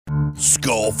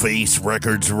Skullface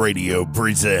Records Radio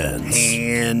presents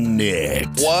Hand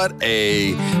Nicked. What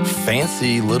a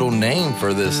fancy little name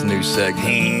for this new segment.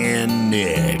 Hand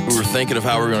Nicked. We were thinking of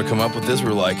how we were going to come up with this. We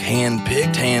were like,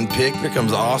 hand-picked. Here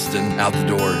comes Austin out the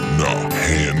door. No,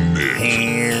 Hand Nicked.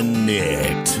 Hand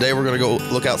Nicked. Today we're going to go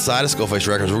look outside of Skullface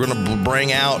Records. We're going to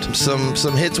bring out some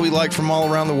hits we like from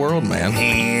all around the world, man.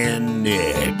 Hand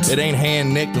Nicked. It ain't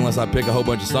hand-nicked unless I pick a whole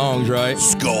bunch of songs, right?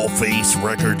 Skullface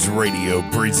Records Radio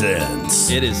presents.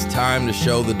 It is time to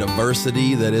show the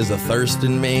diversity that is a thirst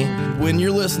in me. When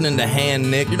you're listening to Hand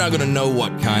Nick, you're not going to know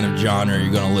what kind of genre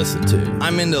you're going to listen to.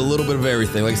 I'm into a little bit of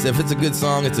everything. Like I said, if it's a good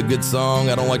song, it's a good song.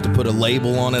 I don't like to put a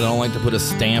label on it. I don't like to put a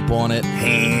stamp on it.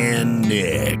 Hand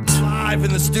Nicked. Live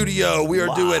in the studio, we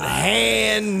are doing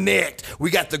Hand Nicked. We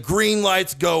got the green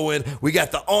lights going. We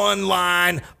got the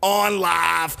online, on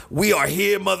live. We are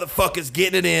here, motherfuckers,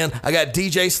 getting it in. I got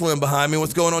DJ Slim behind me.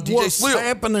 What's going on, DJ Slim? What's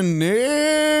happening,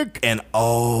 Nick? And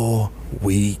all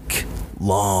week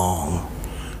long,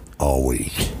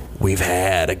 we've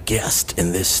had a guest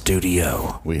in this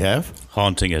studio. We have?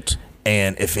 Haunting it.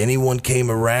 And if anyone came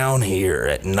around here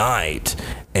at night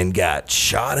and got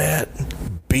shot at,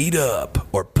 beat up,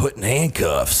 or put in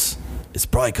handcuffs, it's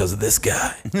probably because of this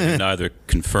guy. Neither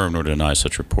confirm nor deny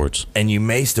such reports. And you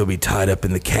may still be tied up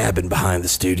in the cabin behind the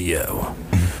studio.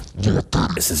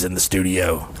 This is in the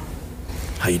studio.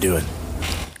 How you doing?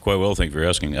 Quite well, thank you for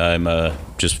asking. I'm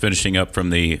just finishing up from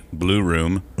the Blue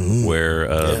Room, where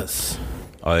Yes.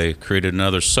 I created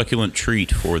another succulent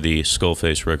treat for the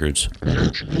Skullface Records.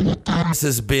 This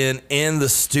has been in the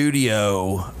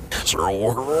studio. He's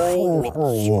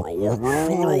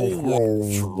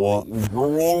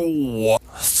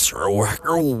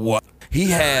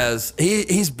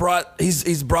brought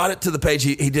it to the page.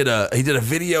 He did a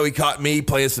video. He caught me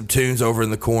playing some tunes over in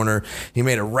the corner. He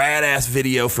made a rad ass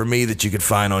video for me that you could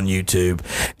find on YouTube.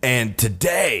 And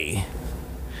today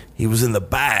he was in the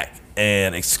back,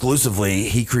 and exclusively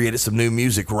he created some new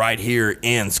music right here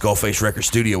in Skullface Records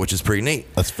Studio, which is pretty neat.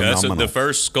 That's That's phenomenal. the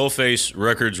first Skullface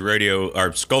Records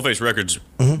Skullface Records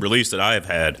release that I have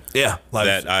had. Yeah,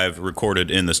 that I've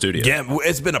recorded in the studio. Yeah,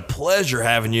 it's been a pleasure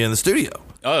having you in the studio.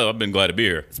 Oh, I've been glad to be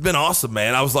here. It's been awesome,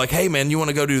 man. I was like, hey, man, you want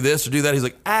to go do this or do that? He's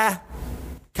like, kind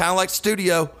of like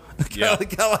studio. Yeah.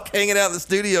 Kind of like hanging out in the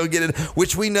studio,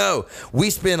 which we know.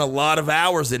 We spend a lot of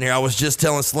hours in here. I was just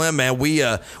telling Slim, man,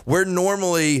 we're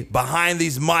normally behind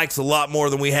these mics a lot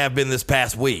more than we have been this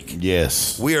past week.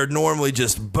 Yes. We are normally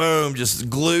just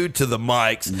glued to the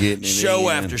mics, Getting it show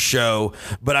in. after show.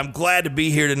 But I'm glad to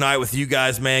be here tonight with you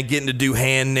guys, man, getting to do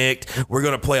Hand Nicked. We're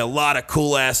going to play a lot of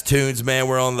cool-ass tunes, man.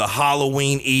 We're on the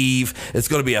Halloween Eve. It's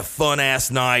going to be a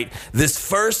fun-ass night. This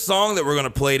first song that we're going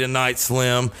to play tonight,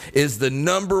 Slim, is the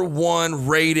number one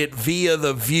rated via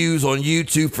the views on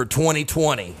YouTube for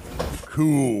 2020.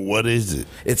 Cool. What is it?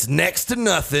 It's Next to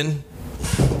Nothing.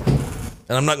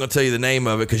 And I'm not going to tell you the name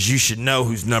of it because you should know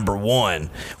who's number one.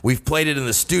 We've played it in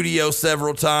the studio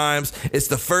several times. It's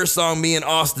the first song me and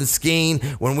Austin Skeen,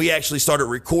 when we actually started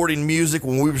recording music,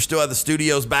 when we were still at the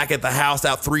studios back at the house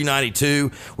out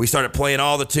 392, we started playing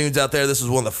all the tunes out there. This was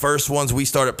one of the first ones we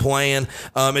started playing.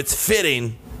 It's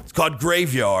fitting. It's called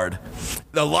Graveyard.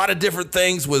 A lot of different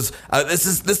things was,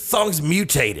 this song's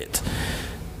mutated.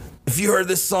 If you heard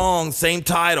this song, same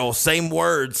title, same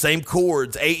words, same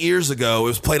chords 8 years ago, it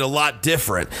was played a lot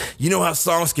different. You know how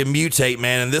songs can mutate,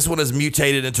 man, and this one has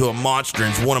mutated into a monster,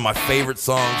 and it's one of my favorite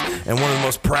songs and one of the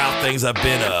most proud things I've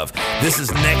been of. This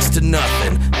is Next to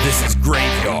Nothing. This is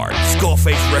Graveyard.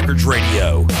 Skullface Records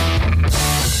Radio.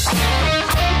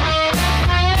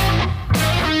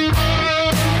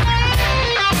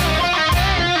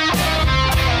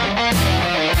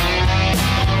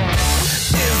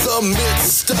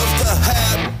 Midst of the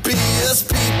happiest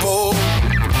people,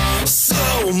 so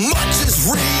much is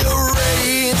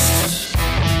rearranged,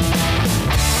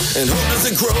 and hope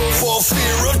doesn't grow for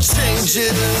fear of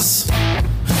changes,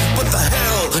 but the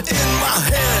hell in my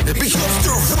head becomes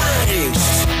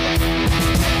deranged.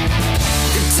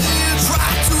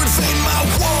 Teardrop to invade my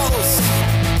walls,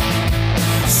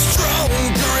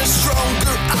 stronger and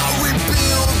stronger I'll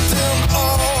rebuild them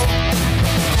all,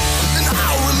 and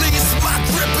I'll release my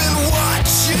grip and watch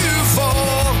you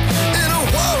fall in a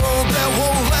world that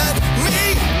won't let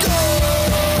me go.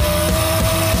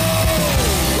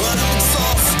 But I'm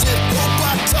exhausted, hope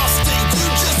I tossed it. You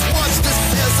just watched this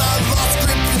as I lost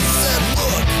grip. You said,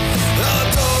 look how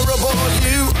adorable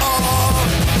you are.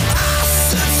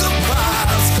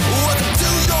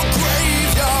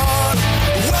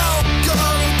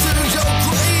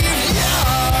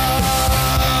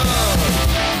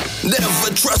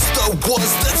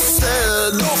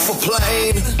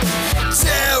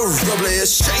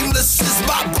 nameless is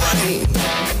my brain.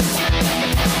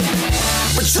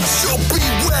 But just you'll be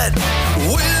wet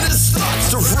when it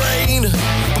starts to rain.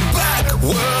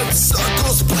 Backward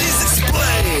circles, please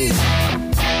explain.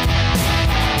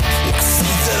 I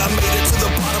see that I made it to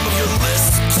the bottom of your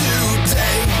list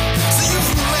today. So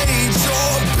you've made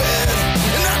your bed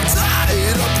and I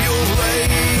tied up your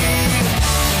lane.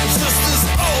 Just as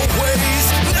always,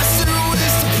 that's the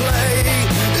ways to play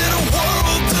in a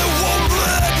world that won't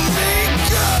let me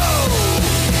go.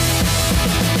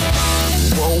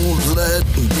 Won't let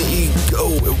me go.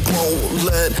 It won't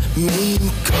let me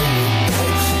go.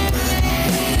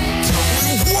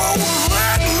 Won't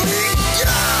let me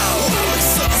go. I'm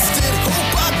exhausted,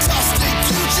 hope I tossed it.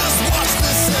 You just watch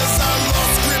this as I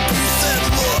lost grip. You said,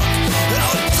 look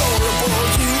how adorable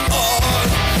you are.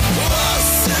 Oh,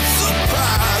 sit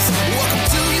surprise. Welcome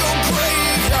to your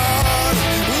graveyard.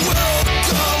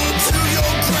 Welcome to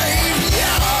your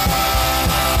graveyard.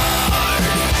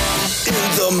 In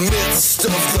the midst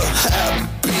of the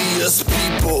happiest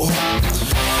people,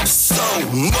 so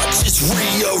much is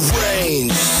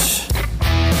rearranged.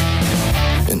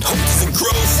 And hope doesn't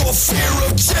grow for fear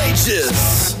of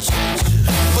changes.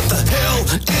 But the hell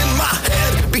in my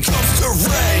head becomes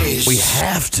deranged. We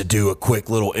have to do a quick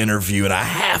little interview, and I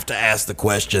have to ask the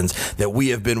questions that we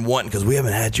have been wanting because we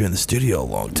haven't had you in the studio a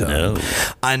long time. No.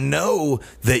 I know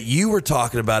that you were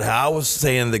talking about how I was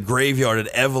saying the Graveyard had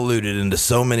evolved into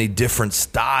so many different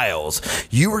styles.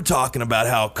 You were talking about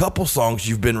how a couple songs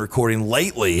you've been recording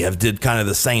lately have did kind of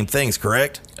the same things,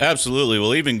 correct? Absolutely.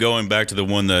 Well, even going back to the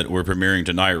one that we're premiering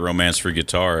tonight, Romance for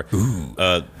Guitar,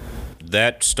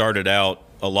 that started out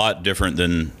a lot different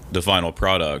than the final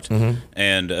product.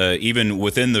 And even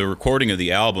within the recording of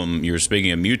the album, you were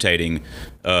speaking of mutating,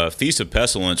 Feast of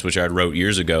Pestilence, which I wrote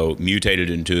years ago,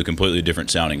 mutated into a completely different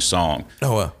sounding song.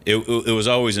 Oh, wow. It was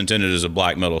always intended as a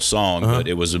black metal song, but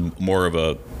it was more of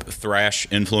a thrash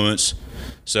influence.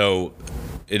 So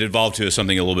it evolved to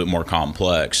something a little bit more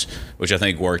complex, which I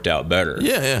think worked out better.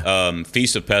 Yeah.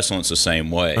 Feast of Pestilence the same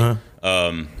way.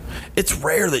 It's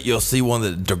rare that you'll see one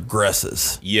that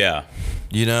digresses. Yeah.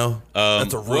 You know?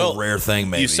 That's a real rare thing,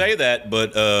 maybe. You say that,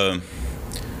 but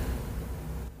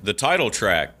the title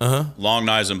track, Long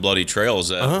Knives and Bloody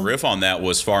Trails, riff on that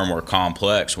was far more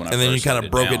complex when I And then you kind of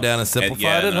broke it down and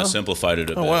simplified it, I simplified it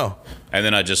a bit. Oh, wow. And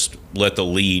then I just let the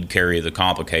lead carry the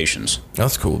complications.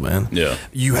 That's cool, man. Yeah.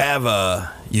 You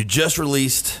have you just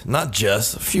released, not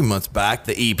just, a few months back,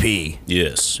 the EP.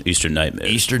 Yes, Eastern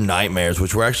Nightmares. Eastern Nightmares,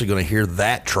 which we're actually going to hear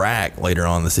that track later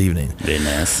on this evening. Very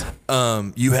nice.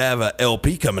 You have a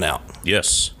LP coming out.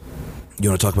 Yes. You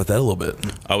want to talk about that a little bit?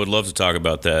 I would love to talk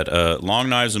about that. Long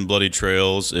Knives and Bloody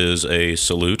Trails is a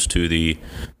salute to the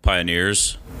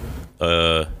pioneers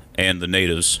and the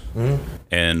natives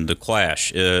and the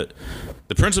Clash.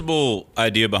 The principal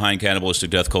idea behind Cannibalistic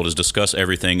Death Cult is discuss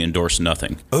everything, endorse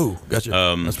nothing. Oh, gotcha.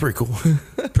 That's pretty cool.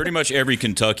 Pretty much every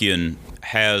Kentuckian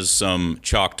has some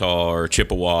Choctaw or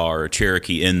Chippewa or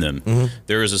Cherokee in them.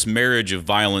 There is this marriage of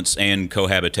violence and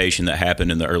cohabitation that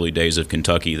happened in the early days of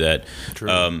Kentucky that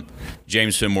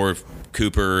James Fenimore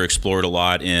Cooper explored a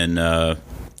lot in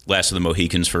Last of the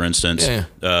Mohicans, for instance,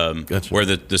 Gotcha. where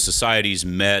the societies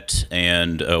met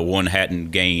and one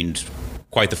hadn't gained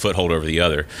quite the foothold over the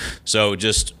other. So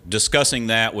just discussing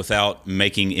that without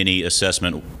making any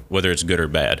assessment whether it's good or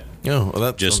bad. Oh,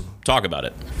 well, Just talk about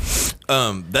it.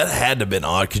 that had to have been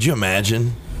odd. Could you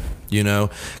imagine? You know,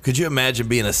 could you imagine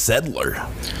being a settler?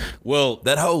 Well,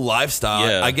 That whole lifestyle,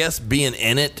 Yeah. I guess being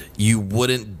in it, you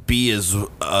wouldn't be as,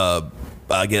 well,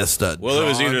 it was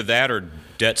drawn. either that or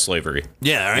debt slavery.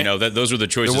 Yeah, right. You know, those were the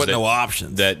choices There wasn't no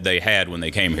options. that they had when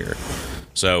they came here.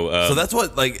 So, So that's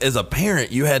what, like, as a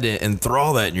parent, you had to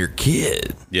enthrall that in your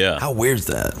kid. Yeah. How weird's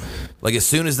that? Like, as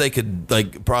soon as they could,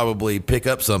 like, probably pick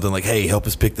up something, like, hey, help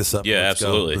us pick this up. Yeah, Let's go.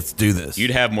 absolutely. Let's do this.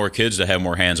 you'd have more kids to have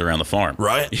more hands around the farm.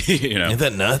 Right? You know. Ain't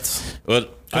that nuts? Well,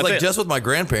 Like, just with my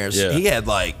grandparents, Yeah. he had,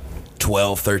 like,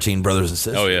 12, 13 brothers and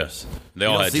sisters. Oh, yeah. They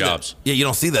You all don't had see that- jobs. Yeah, you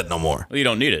don't see that no more. Well, you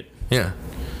don't need it. Yeah.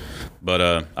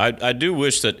 But I do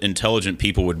wish that intelligent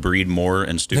people would breed more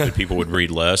and stupid people would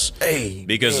breed less. Hey,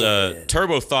 because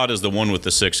Turbo Thought is the one with the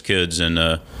 6 kids,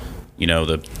 and you know,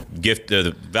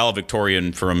 the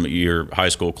valedictorian from your high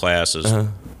school class is an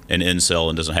incel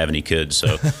and doesn't have any kids.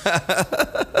 So,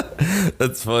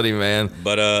 That's funny, man.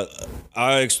 but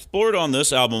I explored on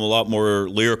this album a lot more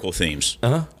lyrical themes.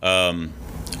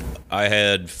 I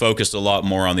had focused a lot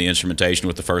more on the instrumentation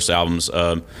with the first albums.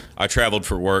 I traveled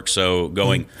for work, so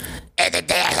going in the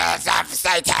desert of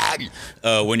Satan.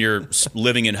 When you're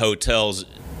living in hotels,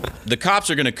 the cops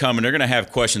are going to come and they're going to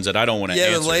have questions that I don't want to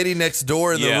answer. The lady next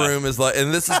door in the room is like,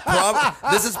 and this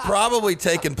is probably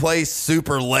taking place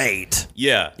super late.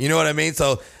 Yeah. You know what I mean?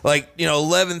 So, like,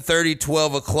 11:30,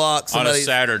 12 o'clock. On a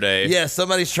Saturday. Yeah,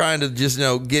 somebody's trying to just,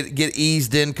 get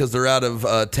eased in because they're out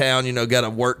of town, got a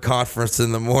work conference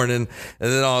in the morning.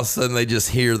 And then all of a sudden they just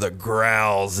hear the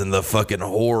growls and the fucking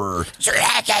horror.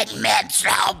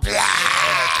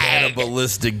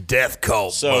 Cannibalistic death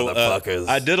cult, so, motherfuckers.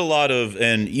 I did a lot of,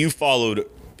 and you followed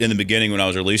in the beginning when I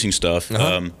was releasing stuff.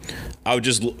 I would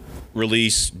just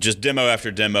release just demo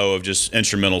after demo of just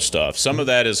instrumental stuff. Some of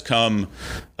that has come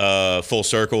full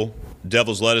circle.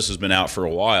 Devil's Lettuce has been out for a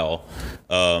while,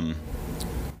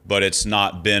 but it's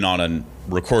not been on a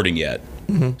recording yet.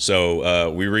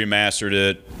 So we remastered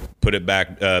it, put it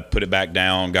back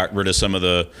down, got rid of some of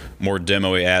the more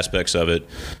demo-y aspects of it.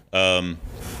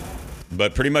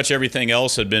 But pretty much everything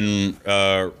else had been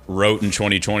wrote in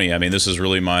 2020. I mean, this is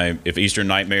really if Eastern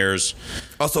Nightmares.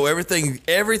 Also, everything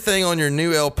on your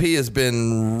new LP has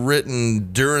been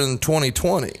written during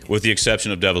 2020, With the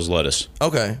exception of Devil's Lettuce.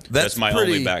 Okay, That's my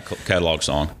only back catalog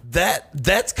song.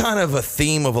 That's kind of a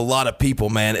theme of a lot of people,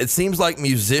 man. It seems like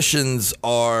musicians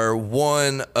are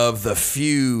one of the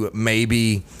few,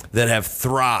 maybe, that have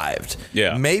thrived.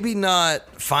 Yeah. Maybe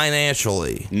not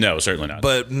financially. No, certainly not.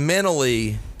 But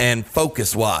mentally and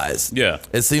focus-wise. Yeah.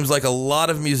 It seems like a lot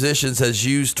of musicians has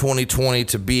used 2020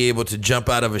 to be able to jump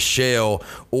out of a shell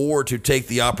or to take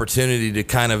the opportunity to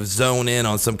kind of zone in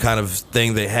on some kind of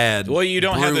thing they had. Well, you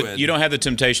don't have the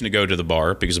temptation to go to the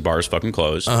bar because the bar is fucking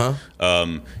closed.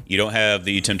 You don't have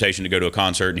the temptation to go to a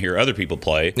concert and hear other people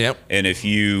play. Yep. And if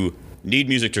you need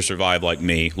music to survive, like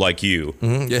me, like you,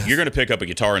 you're going to pick up a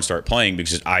guitar and start playing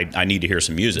because I need to hear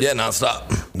some music. Yeah, nonstop.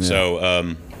 Yeah.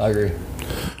 So I agree.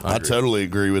 I totally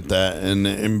agree with that.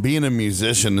 And being a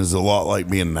musician is a lot like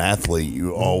being an athlete.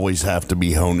 You always have to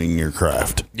be honing your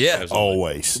craft. Yeah.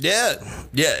 Always. Yeah.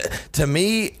 To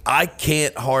me, I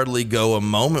can't hardly go a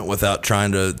moment without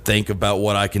trying to think about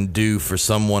what I can do for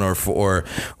someone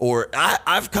or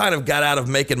I've kind of got out of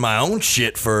making my own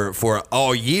shit for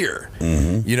all year.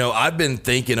 I've been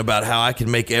thinking about how I can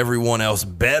make everyone else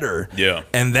better. Yeah.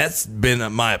 And that's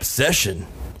been my obsession.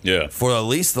 Yeah. For at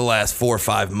least the last 4 or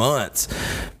 5 months.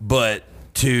 But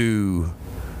to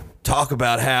talk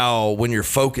about how when you're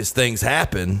focused, things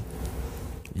happen.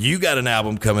 You got an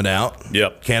album coming out.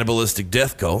 Yep. Cannibalistic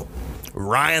Death Cult.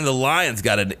 Ryan the Lion's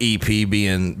got an EP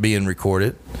being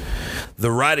recorded.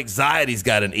 The Right Anxiety's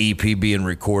got an EP being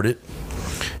recorded.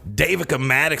 Davica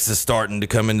Maddox is starting to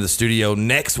come into the studio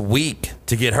next week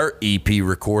to get her EP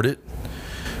recorded.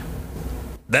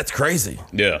 That's crazy.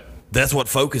 Yeah. That's what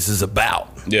Focus is about.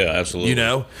 Yeah,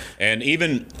 absolutely. And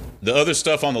even the other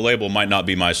stuff on the label might not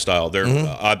be my style. There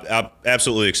are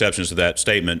absolutely exceptions to that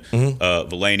statement.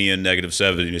 Valanian, Negative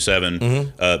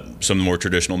 77, some more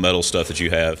traditional metal stuff that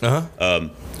you have.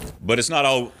 But it's not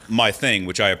all my thing,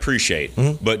 which I appreciate.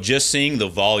 But just seeing the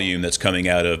volume that's coming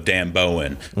out of Dan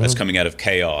Bowen, that's coming out of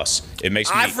Chaos, it makes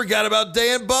me... I forgot about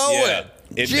Dan Bowen.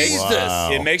 Yeah, Jesus.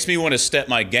 It makes me want to step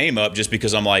my game up just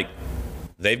because I'm like,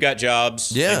 they've got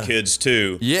jobs and kids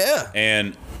too. Yeah.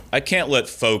 And I can't let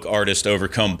folk artists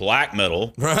overcome black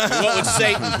metal. What would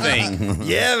Satan think?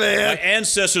 Yeah, man. My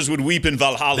ancestors would weep in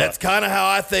Valhalla. That's kind of how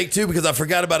I think too, because I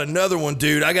forgot about another one,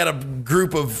 dude. I got a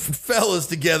group of fellas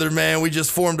together, man. We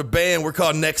just formed a band. We're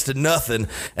called Next to Nothing,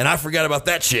 and I forgot about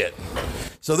that shit.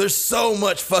 So there's so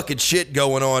much fucking shit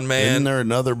going on, man. Isn't there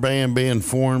another band being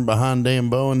formed behind Dan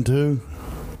Bowen too?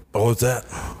 Oh, what's that?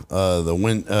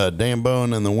 Dan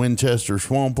Bowen and the Winchester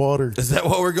Swamp Water. Is that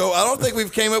what we're going? I don't think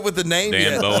we've came up with the name Dan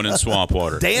yet. Bowen and Swamp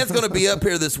Water. Dan's going to be up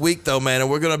here this week, though, man, and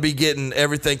we're going to be getting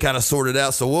everything kind of sorted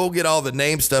out. So we'll get all the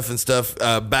name stuff and stuff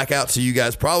back out to you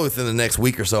guys probably within the next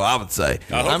week or so, I would say.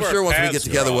 I'm sure once we get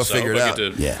together, we'll figure it out.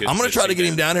 I'm going to try to get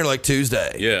him down here like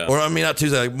Tuesday. Yeah. Or, I mean, not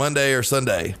Tuesday, like Monday or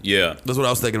Sunday. Yeah. That's what I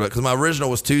was thinking about, because my original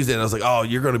was Tuesday, and I was like, oh,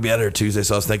 you're going to be out here Tuesday,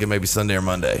 so I was thinking maybe Sunday or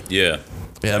Monday. Yeah.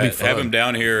 Yeah, that'd be fun. Have him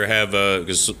down here.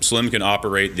 Because Slim can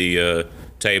operate the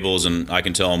tables, and I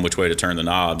can tell him which way to turn the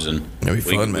knobs, and that'd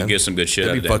be fun, man. We get some good shit.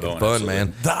 That'd be fucking fun,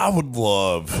 man.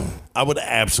 I would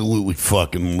absolutely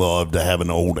fucking love to have an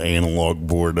old analog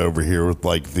board over here with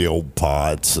like the old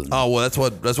pots. Oh well, that's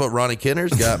what Ronnie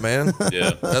Kenner's got, man.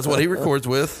 Yeah, that's what he records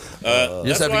with. You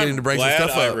just have to get him to bring some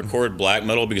stuff I up. record black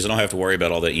metal because I don't have to worry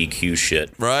about all the EQ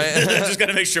shit. Right. Just got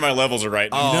to make sure my levels are right.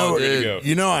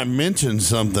 I mentioned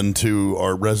something to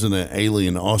our resident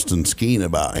alien Austin Skeen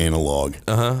about analog.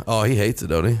 Oh, he hates it,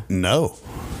 don't he? No.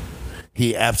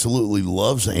 He absolutely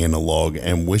loves analog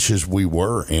and wishes we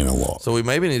were analog. So we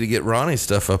maybe need to get Ronnie's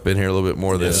stuff up in here a little bit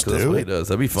more than that's what he does.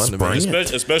 That'd be fun to me.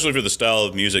 Especially for the style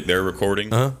of music they're recording.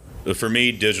 For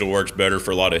me, digital works better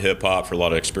for a lot of hip hop, for a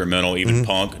lot of experimental, even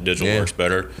punk. Digital works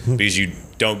better because you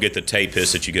don't get the tape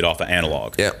hiss that you get off of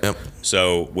analog. Yep.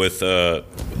 So with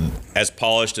as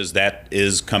polished as that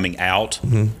is coming out,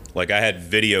 like I had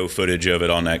video footage of it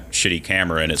on that shitty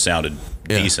camera and it sounded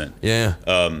decent. Yeah.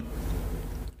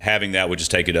 Having that would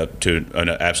just take it up to an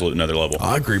absolute another level.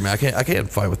 I agree, man. I can't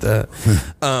fight with that.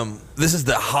 This is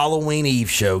the Halloween Eve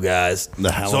show, guys.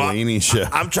 The Halloween show.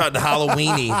 I'm trying the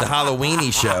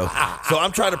Halloweeny show. So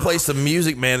I'm trying to play some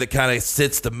music, man, that kind of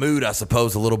sets the mood, I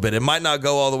suppose, a little bit. It might not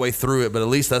go all the way through it, but at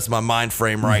least that's my mind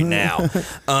frame right now.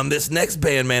 This next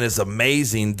band, man, is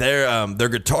amazing. Their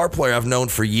guitar player I've known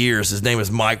for years. His name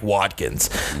is Mike Watkins.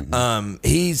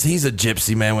 He's a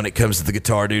gypsy, man, when it comes to the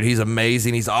guitar, dude. He's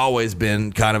amazing. He's always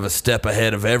been kind of a step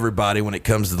ahead of everybody when it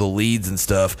comes to the leads and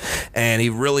stuff. And he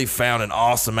really found an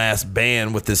awesome ass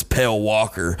band with this Pale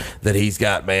Walker that he's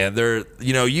got, man. They're,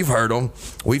 you've heard them.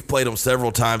 We've played them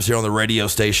several times here on the radio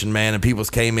station, man, and people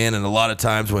came in, and a lot of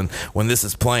times when this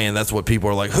is playing, that's what people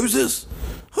are like, who's this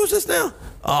now?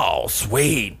 Oh,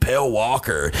 sweet, Pale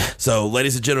Walker. So,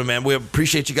 ladies and gentlemen, man, we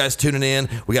appreciate you guys tuning in.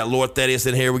 We got Lord Thaddeus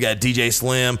in here. We got DJ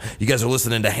Slim. You guys are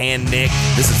listening to Hand Nick.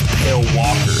 This is Pale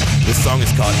Walker. This song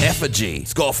is called Effigy.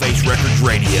 Skullface Records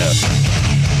Radio.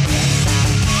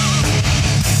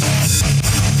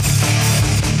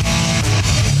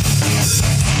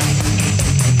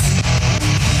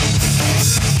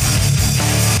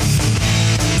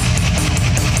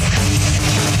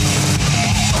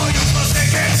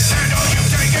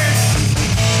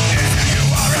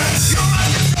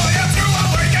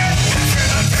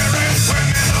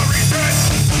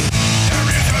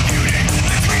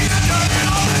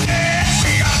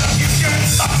 We are the future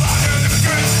of our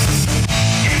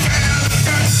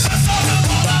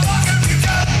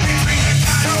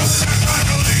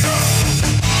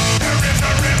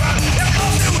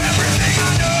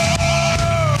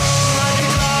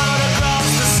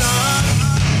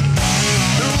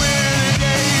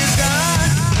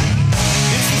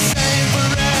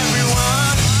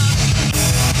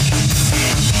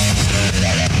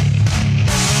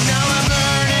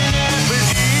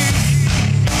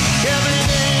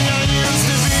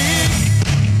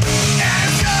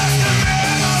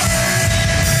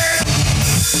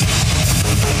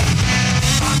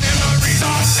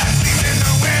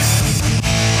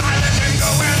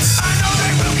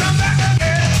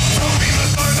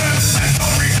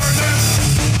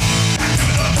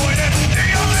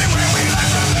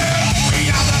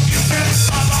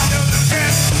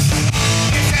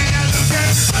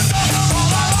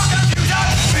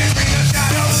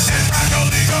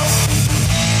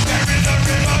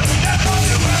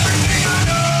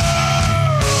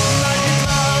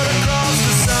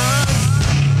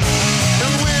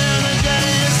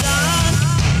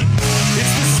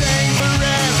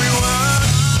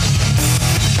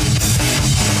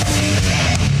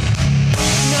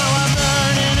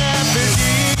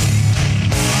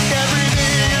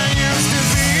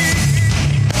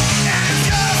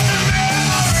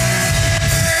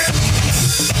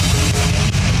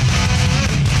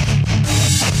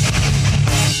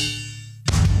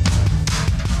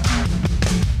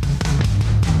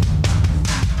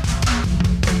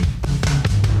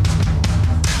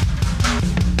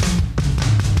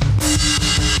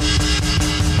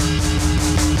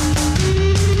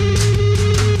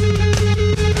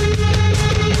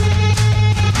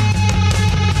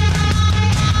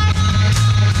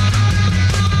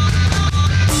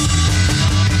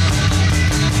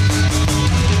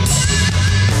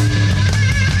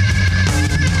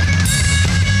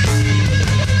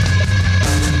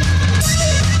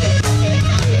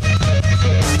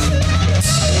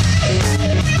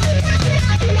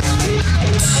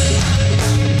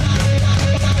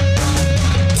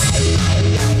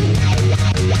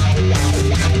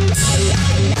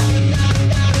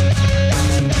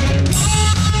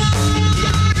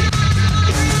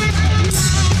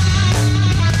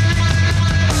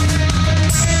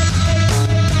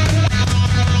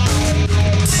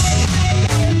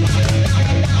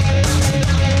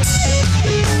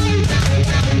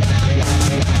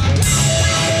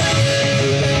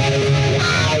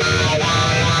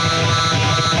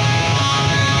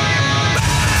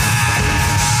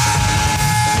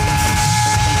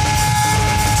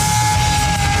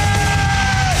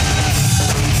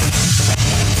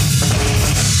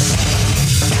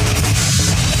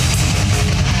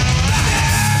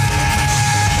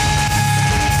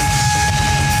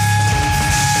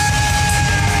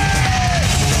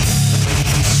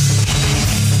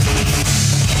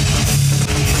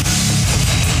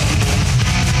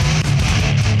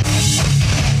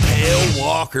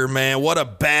Peelwalker, man. What a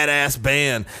badass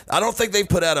band. I don't think they've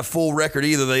put out a full record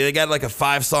either. They got like a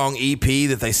 5-song EP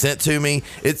that they sent to me.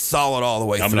 It's solid all the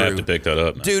way through. I'm gonna have to pick that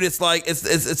up, man. Dude, it's like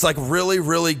it's like really,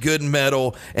 really good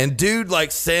metal. And dude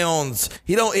like sounds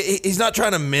he's not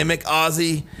trying to mimic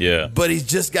Ozzy. Yeah. But he's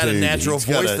just got a Dude, natural he's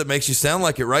got voice a- that makes you sound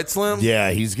like it, right, Slim?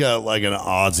 Yeah, he's got like an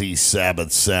Ozzy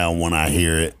Sabbath sound when I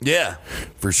hear it, Yeah.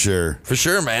 for sure. For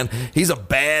sure, man. He's a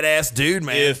badass dude,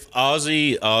 man. If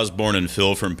Ozzy Osbourne and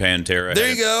Phil from Pantera There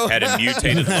you go. had a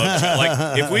mutated love child,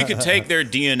 like if we could take their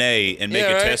DNA and make Yeah,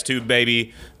 a right. test tube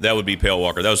baby, that would be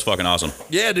Peelwalker. That was fucking awesome.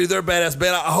 Yeah, dude, they're a badass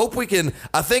band. I hope we can.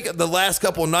 I think the last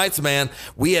couple of nights, man,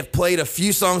 we have played a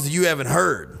few songs that you haven't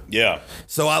heard. Yeah.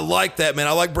 So I like that, man.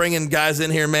 I like bringing guys in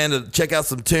here, man, to check out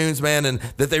some tunes, man, and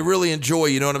that they really enjoy.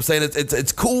 You know what I'm saying?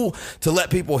 It's cool to let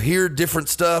people hear different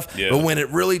stuff, Yeah. but when it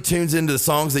really tunes into the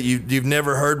songs that you've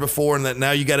never heard before, and that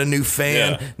now you got a new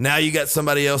fan, Yeah. now you got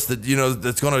somebody else that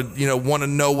that's gonna want to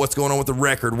know what's going on with the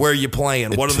record, where are you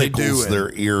playing, what are they Tickles doing?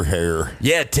 their ear hair.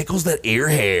 Yeah, it tickles that ear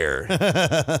hair.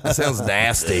 That sounds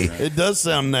nasty. It does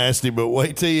sound nasty, but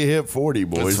wait till you hit 40,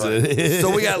 boys. So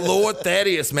we got Lord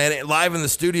Thaddeus, man, live in the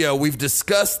studio. We've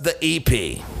discussed the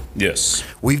EP. Yes.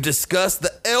 We've discussed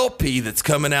the LP that's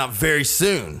coming out very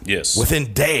soon. Yes.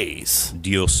 Within days.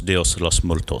 Dios los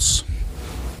muertos.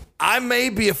 I may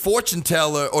be a fortune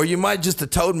teller, or you might just have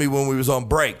told me when we was on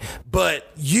break, but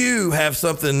you have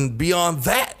something beyond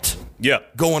that Yeah.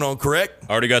 going on, correct?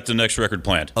 Already got the next record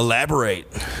planned. Elaborate.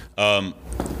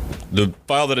 The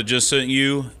file that I just sent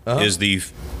you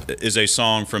is a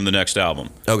song from the next album.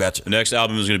 Oh, gotcha. The next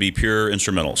album is going to be pure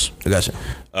instrumentals. I gotcha.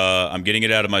 I'm getting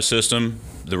it out of my system.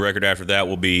 The record after that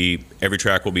will be, every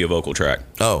track will be a vocal track.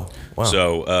 Oh, wow.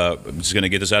 So I'm just going to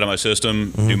get this out of my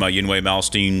system, do my Yinwei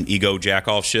Malmsteen ego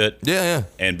jack-off shit, yeah.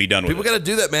 and be done with People it. got to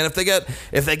do that, man. If they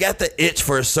got the itch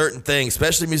for a certain thing,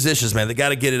 especially musicians, man, they got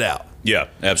to get it out. Yeah,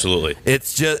 absolutely.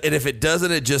 It's just, and if it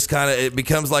doesn't, it just kind of it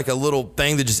becomes like a little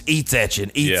thing that just eats at you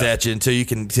and eats Yeah. at you until you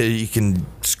can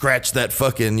scratch that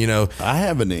fucking I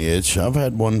have an itch. I've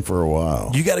had one for a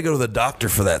while. You got to go to the doctor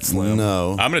for that, Slim.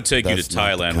 No. I'm going to take you to That's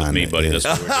not the Thailand with me, kinda buddy. itch.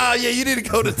 That's what we're Ah, yeah, you need to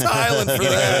go to Thailand for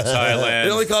doing. that. Thailand. It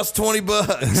only costs $20. You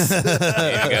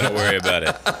ain't got to worry about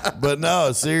it. But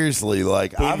no, seriously,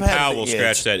 like I've Putin had Powell the will itch.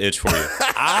 scratch that itch for you.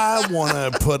 I want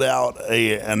to put out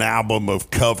an album of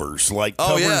covers, like Oh,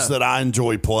 covers yeah. that I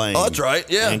enjoy playing. Oh, that's right,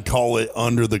 yeah. And call it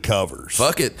Under the Covers.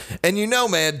 Fuck it. And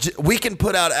man, we can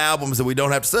put out albums that we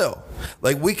don't have to sell.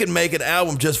 Like, we can make an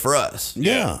album just for us.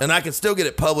 Yeah. And I can still get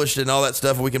it published and all that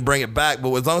stuff, and we can bring it back.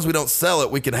 But as long as we don't sell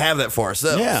it, we can have that for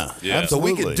ourselves. Yeah, Yeah. So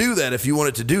we absolutely. could do that if you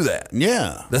wanted to do that.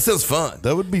 Yeah, That sounds fun.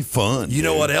 that would be fun. You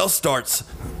know dude. what else starts?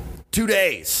 2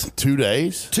 days. 2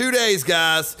 days? 2 days,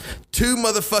 guys. 2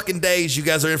 motherfucking days. You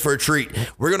guys are in for a treat.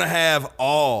 We're going to have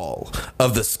all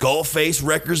of the Skullface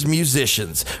Records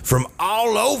musicians from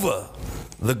all over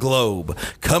the globe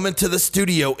coming to the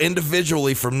studio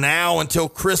individually from now until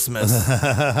Christmas,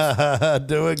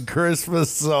 Doing Christmas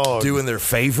songs. doing their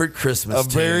favorite Christmas a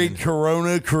very tune.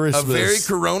 Corona Christmas. A very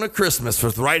Corona Christmas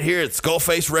with right here at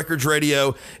Skullface Records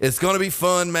Radio. It's going to be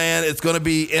fun, man. It's going to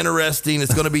be interesting.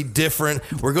 It's going to be different.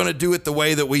 We're going to do it the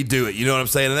way that we do it. You know what I'm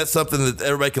saying? And that's something that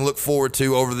everybody can look forward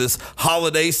to over this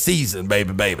holiday season,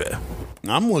 baby.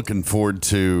 I'm looking forward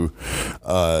to.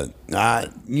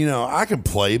 I can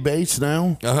play bass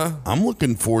now. I'm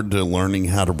looking forward to learning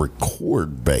how to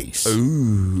record bass.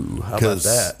 Ooh, how about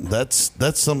that?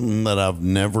 That's something that I've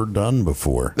never done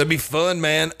before. That'd be fun,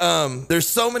 man. There's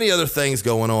so many other things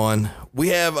going on. We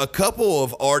have a couple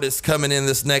of artists coming in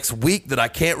this next week that I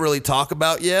can't really talk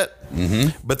about yet,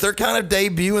 but they're kind of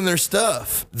debuting their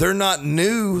stuff. They're not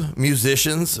new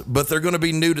musicians, but they're going to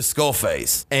be new to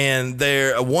Skullface. And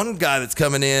one guy that's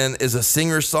coming in is a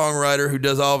singer-songwriter who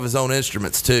does all of his own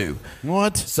instruments too.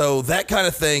 What? So that kind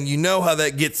of thing, you know how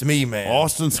that gets me, man.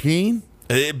 Austin Skeen?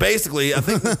 Basically, I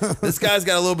think this guy's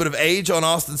got a little bit of age on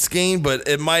Austin Skeen, but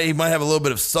he might have a little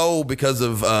bit of soul because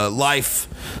of life.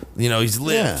 You know, he's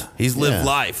lived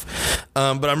life.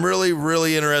 But I'm really,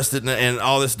 really interested in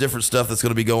all this different stuff that's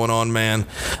going to be going on, man.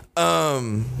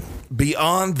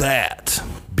 Beyond that,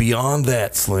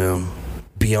 Slim.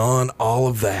 Beyond all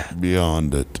of that,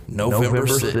 Beyond it. November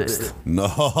 6th. No,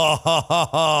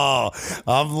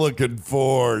 I'm looking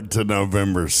forward to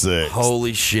November 6th.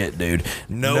 Holy shit, dude.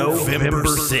 November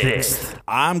 6th.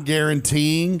 I'm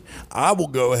guaranteeing, I will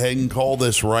go ahead and call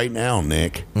this right now,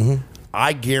 Nick.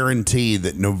 I guarantee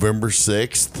that November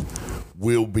 6th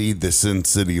will be the Sin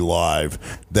City Live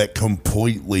that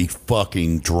completely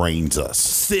fucking drains us.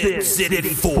 Sin City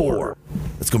 4.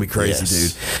 It's going to be crazy,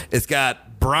 Yes. dude. It's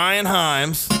got Brian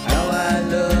Himes. How I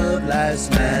love life's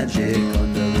magic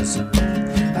under the sun.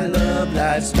 I love life.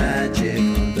 life's magic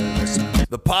under the sun.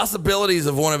 The possibilities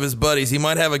of one of his buddies, he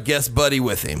might have a guest buddy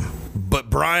with him, but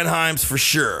Brian Himes for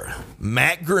sure.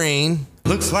 Matt Green.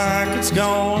 Looks like it's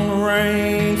gonna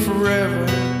rain forever.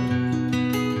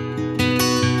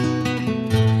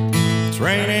 It's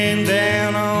raining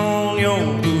down on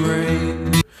your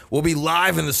parade. Will be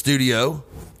live in the studio.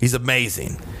 He's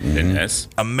amazing. Yes.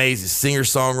 Amazing.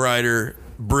 Singer-songwriter.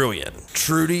 Brilliant.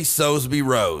 Trudy Sosby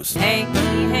Rose. Hey,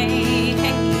 hey,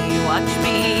 hey, watch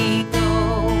me go.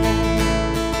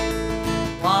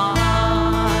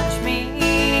 Watch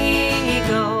me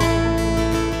go.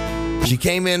 She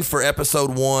came in for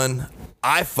episode 1.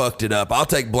 I fucked it up. I'll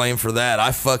take blame for that.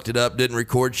 I fucked it up. Didn't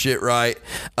record shit right.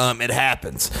 It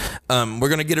happens. We're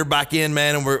gonna get her back in,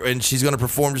 man, and she's gonna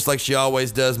perform just like she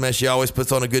always does, man. She always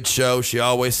puts on a good show. She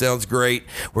always sounds great.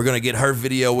 We're gonna get her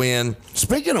video in.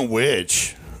 Speaking of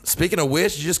which,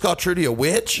 you just call Trudy a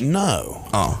witch? no.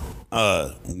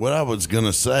 What I was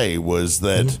gonna say was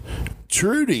that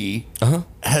Trudy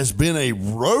has been a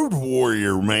road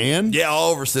warrior, man. Yeah,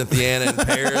 all over Cynthiana and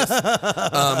Paris.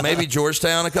 Maybe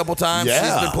Georgetown a couple times. Yeah.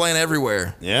 She's been playing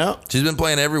everywhere. Yeah. She's been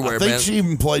playing everywhere, I think man. she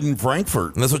even played in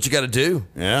Frankfurt. And that's what you got to do.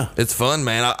 Yeah. It's fun,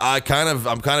 man. I'm kind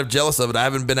of jealous of it. I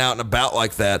haven't been out and about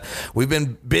like that. We've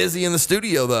been busy in the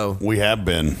studio though. We have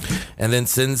been. And then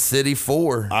Sin City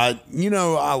 4. I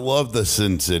love the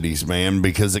Sin Cities, man,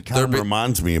 because it kind of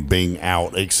reminds me of being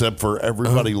out, except for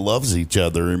everybody loves each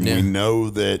other, and we know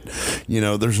that,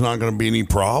 there's not going to be any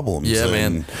problems. Yeah,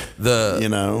 and, man.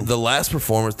 The last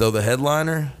performance though, the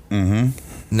headliner,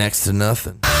 next to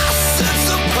nothing.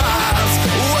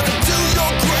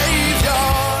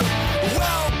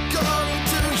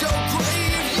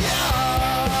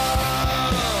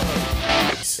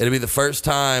 It'll be the first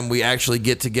time we actually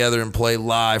get together and play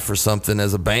live for something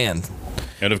as a band.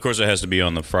 And of course, it has to be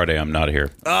on the Friday I'm not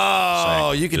here.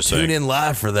 Oh, you can tune in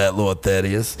live for that, Lord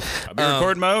Thaddeus. I've been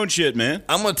recording my own shit, man.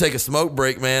 I'm going to take a smoke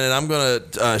break, man, and I'm going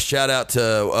to shout out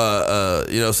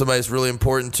to somebody that's really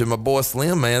important to my boy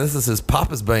Slim, man. This is his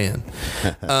Papa's band.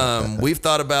 We've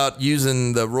thought about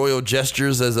using the Royal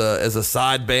Gestures as a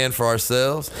side band for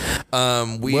ourselves.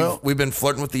 We've been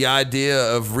flirting with the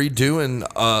idea of redoing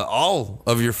all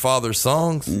of your father's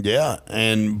songs. Yeah,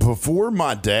 and before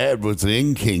my dad was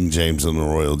in King James and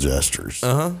the Royal Gestures,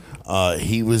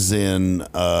 he was in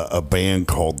a band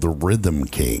called the Rhythm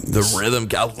Kings. The Rhythm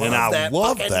Kings. I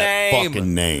love that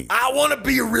fucking name. I want to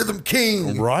be a Rhythm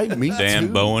King. Right, me Dan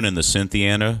too. Bowen and the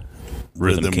Cynthiana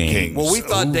Rhythm King. Well, we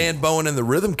thought Dan Bowen and the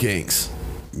Rhythm Kings.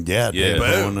 Yeah, Dan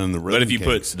Bowen and the Rhythm But if you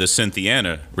Kings. put the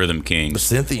Cynthiana Rhythm Kings,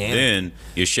 then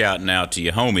you're shouting out to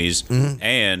your homies,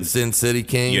 and Sin City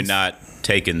Kings. You're not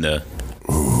taking the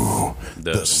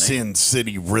Sin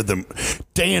City Rhythm.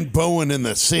 Dan Bowen and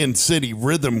the Sin City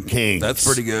Rhythm Kings. That's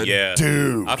pretty good. Yeah.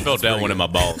 Dude. I felt that one in my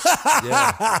balls.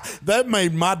 That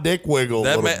made my dick wiggle a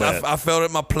little bit. I felt it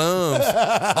in my plums.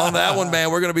 On that one,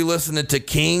 man, we're going to be listening to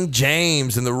King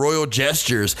James and the Royal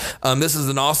Gestures. This is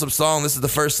an awesome song. This is the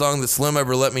first song that Slim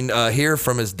ever let me hear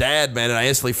from his dad, man, and I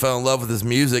instantly fell in love with his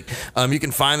music. You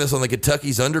can find this on the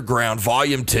Kentucky's Underground,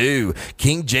 Volume 2.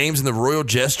 King James and the Royal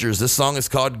Gestures. This song is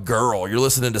called Girl. You're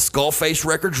listening to Skullface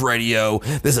Records Radio.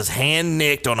 This is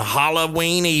hand-nicked on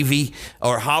Halloween Eve,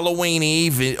 or Halloween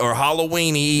Eve, or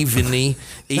Halloween Evening.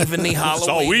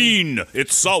 Halloween.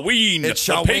 It's Samhain. It's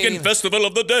the Samhain. pagan festival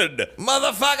of the dead.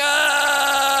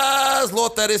 Motherfuckers!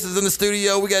 Lord Thaddeus is in the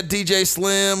studio. We got DJ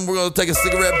Slim. We're going to take a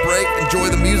cigarette break. Enjoy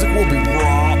the music. We'll be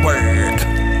right back.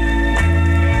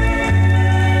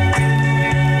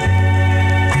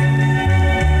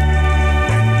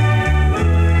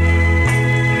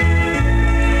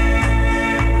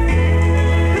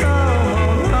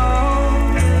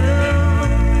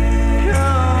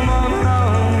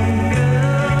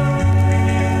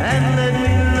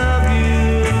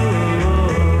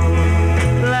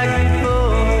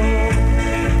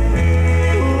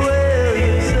 Will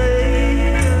you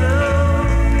say hello?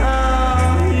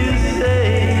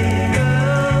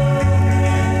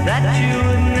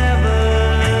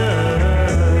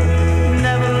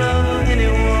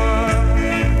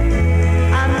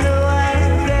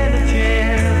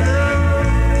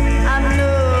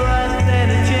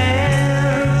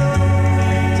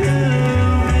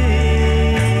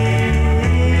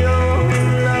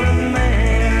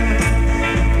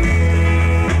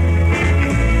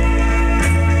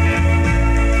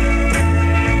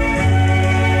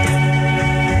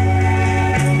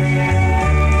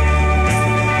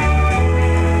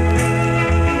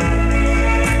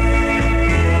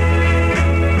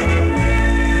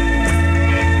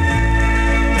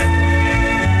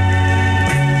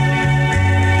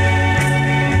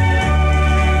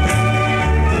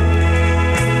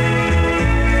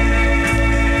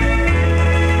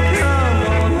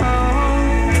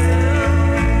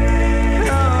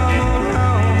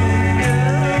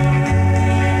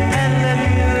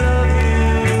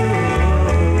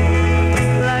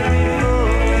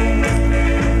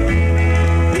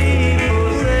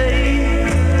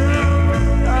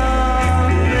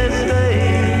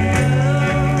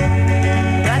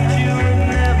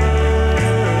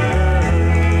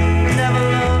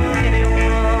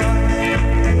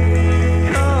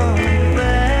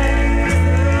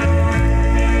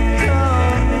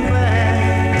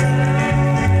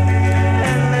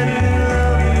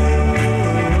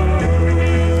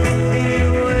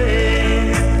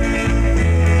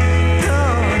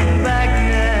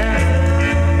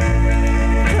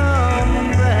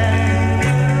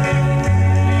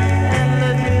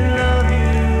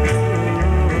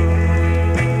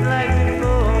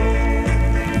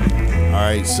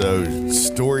 right, so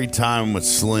story time with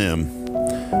Slim.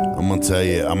 I'm going to tell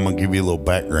you, I'm going to give you a little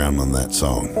background on that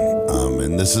song.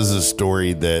 And this is a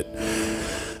story that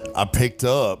I picked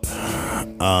up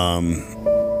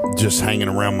just hanging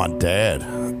around my dad.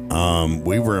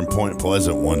 We were in Point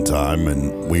Pleasant one time,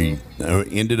 and we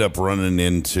ended up running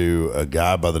into a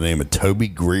guy by the name of Toby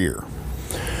Greer.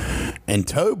 And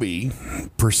Toby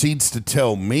proceeds to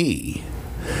tell me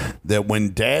that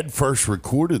when Dad first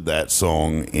recorded that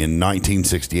song in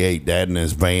 1968, Dad and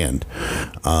his band,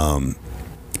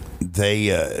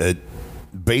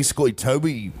 basically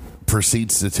Toby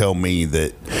proceeds to tell me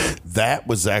that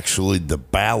was actually the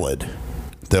ballad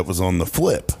that was on the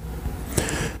flip.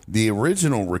 The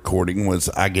original recording was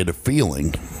I Get a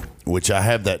Feeling, which I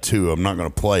have that too. I'm not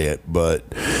going to play it, but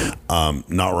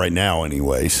not right now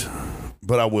anyways,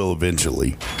 but I will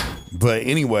eventually. But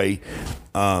anyway,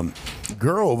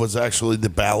 Girl was actually the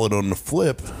ballad on the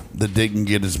flip that didn't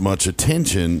get as much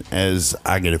attention as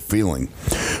I Get a Feeling.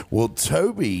 Well,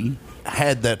 Toby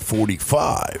had that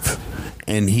 45,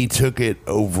 and he took it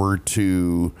over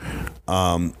to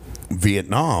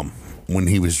Vietnam when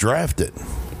he was drafted.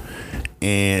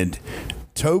 And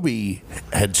Toby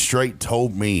had straight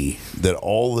told me that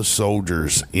all the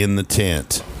soldiers in the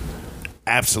tent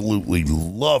absolutely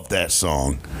loved that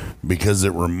song because it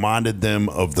reminded them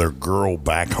of their girl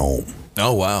back home.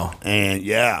 Oh, wow. And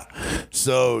yeah,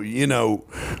 so, you know,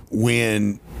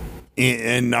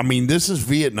 and I mean, this is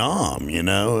Vietnam, you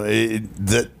know,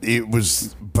 it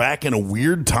was back in a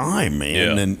weird time,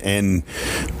 man. Yeah.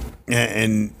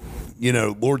 And you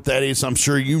know, Lord Thaddeus, I'm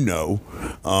sure you know.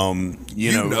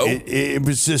 It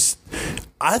was just,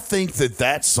 I think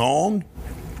that song,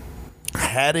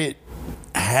 had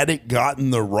it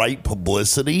gotten the right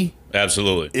publicity,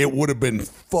 absolutely, it would have been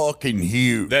fucking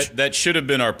huge. That should have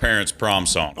been our parents' prom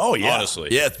song. Oh yeah, honestly,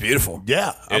 yeah, it's beautiful.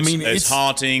 Yeah, it's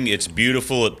haunting. It's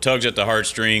beautiful. It tugs at the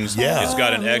heartstrings. Yeah, it's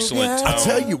got an excellent tone. I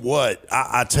tell you what.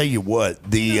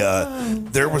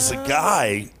 There was a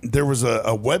guy. There was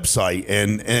a website,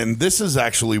 and this is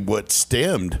actually what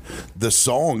stemmed the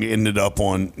song ending up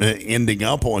on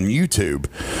YouTube.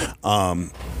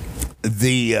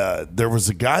 There was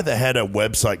a guy that had a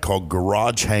website called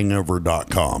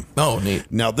GarageHangover.com. Oh,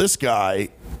 neat. Now this guy,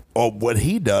 what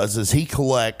he does is he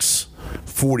collects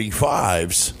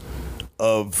 45s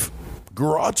of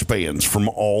garage bands from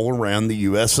all around the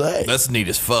USA. That's neat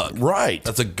as fuck. Right.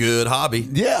 That's a good hobby.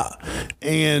 Yeah.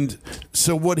 And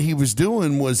so what he was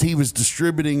doing was he was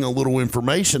distributing a little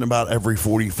information about every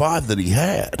 45 that he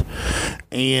had.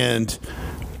 And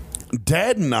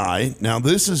Dad and I, now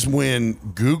this is when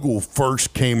Google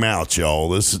first came out, y'all.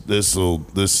 This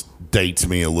dates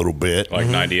me a little bit. Like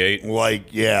 98?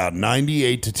 Like, yeah,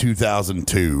 98 to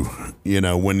 2002. You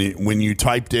know, when you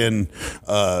typed in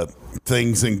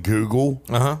things in Google,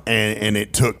 and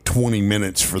it took 20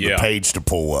 minutes for the page to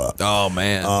pull up. Oh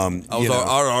man, I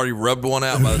already rubbed one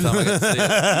out by the time I got to see it. You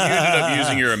ended up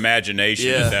using your imagination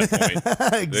at that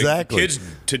point. Exactly. The kids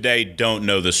today don't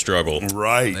know the struggle.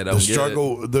 Right. They don't The get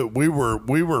struggle that we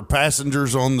were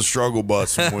passengers on the struggle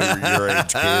bus when we were your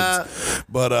age kids.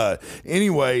 But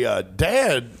anyway,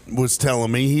 Dad was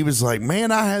telling me, he was like,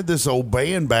 man, I had this old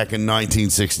band back in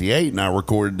 1968 and I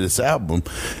recorded this album,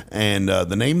 and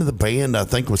the name of the band I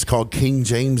think was called King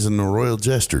James and the Royal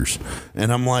Jesters.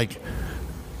 And I'm like,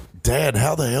 Dad,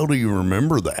 how the hell do you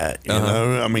remember that? You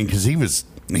know, I mean, because he was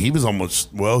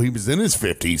almost, well, he was in his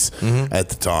 50s at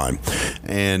the time.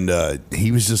 And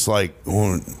he was just like,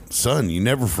 well, son, you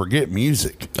never forget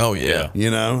music. Oh, yeah.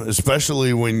 You know,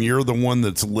 especially when you're the one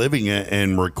that's living it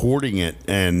and recording it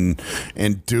and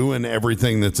doing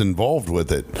everything that's involved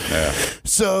with it. Yeah.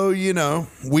 So, you know,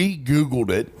 we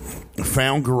Googled it,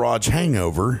 found Garage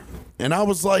Hangover, and I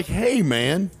was like, hey,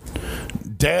 man,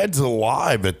 Dad's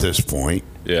alive at this point.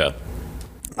 Yeah.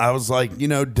 I was like, you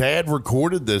know, Dad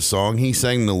recorded this song. He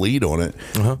sang the lead on it.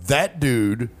 That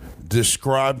dude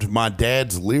described my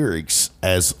dad's lyrics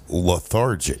as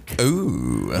lethargic.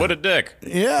 Ooh. What a dick.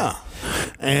 Yeah.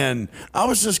 And I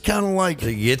was just kind of like,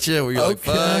 Did he get you? Were you like,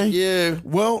 fuck you?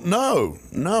 Well, no.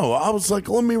 I was like,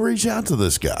 let me reach out to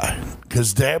this guy,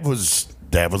 because Dad was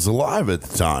alive at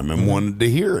the time and wanted to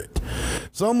hear it.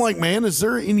 So I'm like, man, is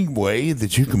there any way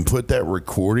that you can put that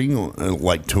recording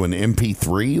like to an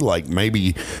MP3? Like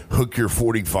maybe hook your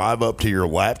 45 up to your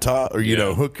laptop, or you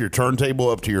know, hook your turntable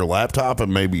up to your laptop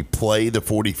and maybe play the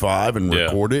 45 and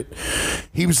record it.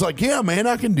 He was like, yeah, man,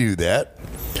 I can do that.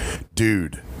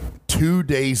 Dude, 2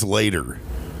 days later,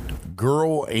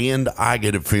 Girl and I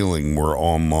Get a Feeling were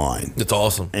online. It's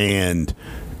awesome. And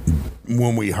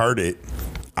when we heard it,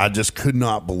 I just could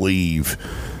not believe,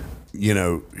 you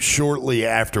know, shortly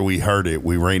after we heard it,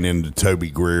 we ran into Toby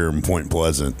Greer in Point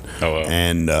Pleasant. Oh, wow.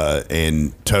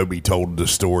 And Toby told the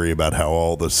story about how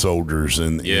all the soldiers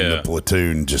in the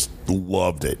platoon just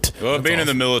loved it. Well, being in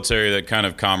the military, that kind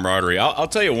of camaraderie. I'll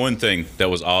tell you one thing that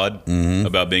was odd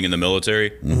about being in the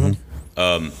military.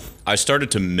 I started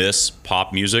to miss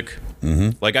pop music.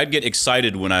 Like, I'd get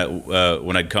excited when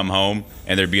I'd come home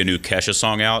and there'd be a new Kesha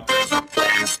song out.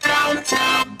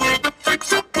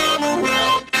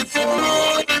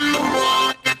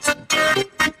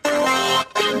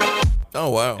 Oh,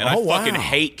 wow. And I fucking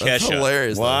hate Kesha. That's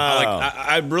hilarious. Wow. Like,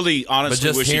 I really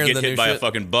honestly wish he'd get hit by a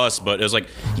fucking bus, but it was like,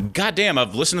 goddamn,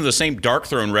 I've listened to the same Dark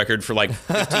Throne record for like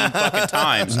 15 fucking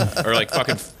times, or like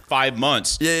fucking 5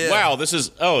 months. Yeah. Wow, it's a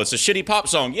shitty pop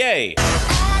song. Yay.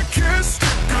 I kissed a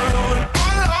girl and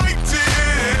I liked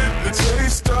it. The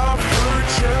taste of her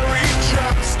cherry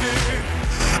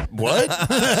chapstick. What?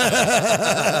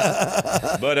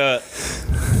 But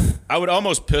I would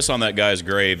almost piss on that guy's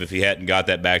grave if he hadn't got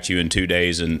that back to you in 2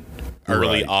 days and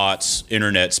early aughts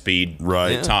internet speed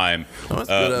time.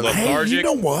 Lethargic. Hey, you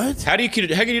know what? How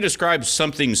can you describe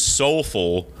something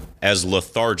soulful as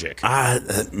lethargic?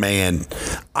 Man,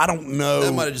 I don't know.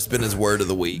 That might have just been his word of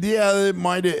the week. Yeah, it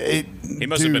might have. He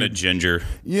must have been a ginger.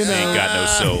 You know, he ain't got no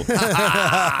soul.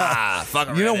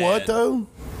 You know what, though?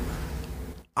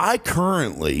 I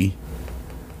currently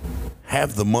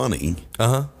have the money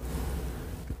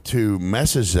to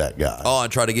message that guy. Oh,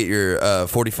 and try to get your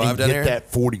 45 and down get here?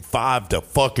 that 45 to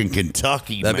fucking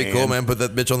Kentucky, That'd be cool, man. Put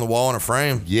that bitch on the wall in a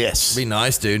frame. Yes. Be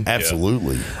nice, dude.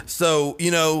 Absolutely. So,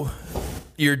 you know,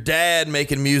 your dad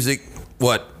making music,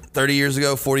 what, 30 years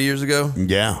ago, 40 years ago?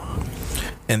 Yeah.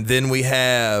 And then we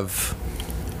have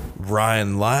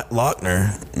Ryan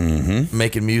Lochner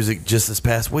making music just this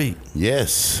past week.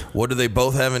 Yes. What do they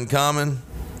both have in common?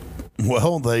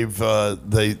 Well, they've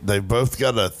both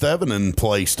got a Thevenin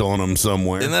placed on them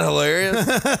somewhere. Isn't that hilarious?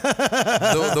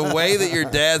 the way that your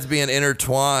dad's being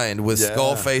intertwined with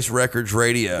Skullface Records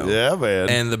Radio, man,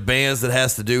 and the bands that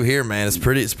has to do here, man, it's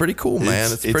pretty cool,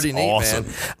 man. It's pretty neat, awesome.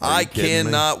 man. I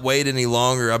cannot wait any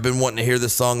longer. I've been wanting to hear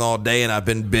this song all day, and I've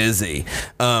been busy.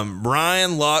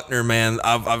 Ryan Lochner, man,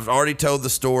 I've already told the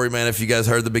story, man. If you guys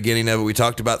heard the beginning of it, we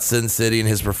talked about Sin City and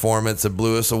his performance. It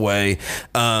blew us away.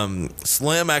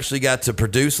 Slim actually got to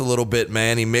produce a little bit,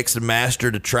 man. He mixed and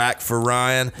mastered a track for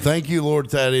Ryan. Thank you,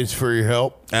 Lord Thaddeus, for your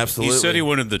help. Absolutely. He said he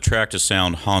wanted the track to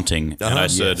sound haunting, and I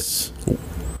said,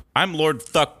 I'm Lord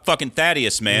fucking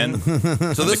Thaddeus, man. So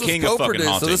this the king was of fucking co-produced.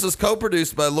 So haunting. this was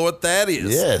co-produced by Lord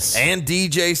Thaddeus, Yes, and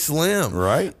DJ Slim.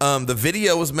 Right. The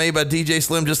video was made by DJ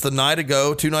Slim just 2 nights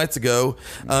ago.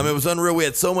 It was unreal. We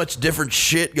had so much different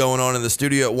shit going on in the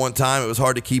studio at one time. It was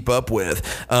hard to keep up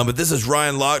with. But this is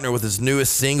Ryan Lochner with his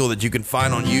newest single that you can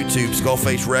find on YouTube,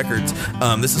 Skullface Records.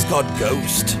 This is called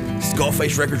Ghost.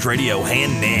 Skullface Records Radio,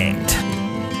 hand-necked.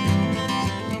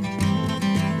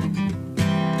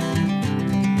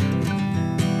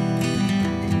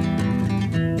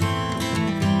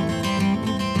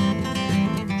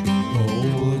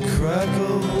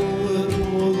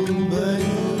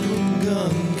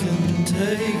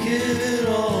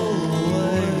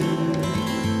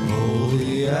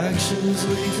 Actions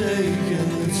we take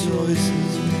and the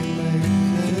choices we make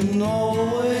can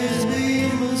always be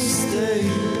mistakes.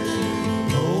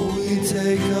 Oh, we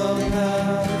take a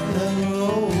path and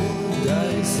roll the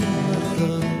dice and let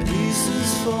the pieces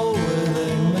fall where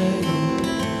they may.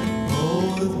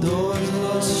 Oh, with doors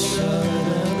lost shut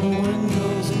and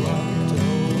windows locked, oh,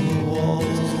 the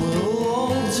walls will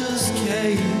all just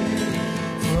cave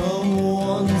from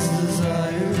one's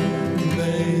desire,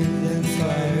 bathed in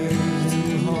fire.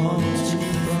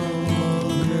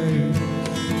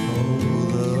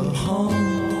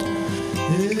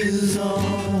 Is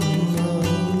on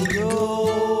the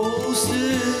ghost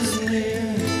is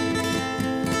near.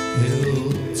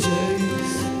 He'll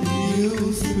chase you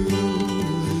through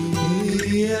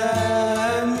the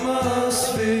atmosphere.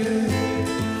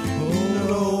 Oh,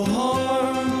 no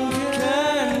harm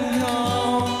can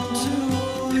come to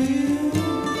you,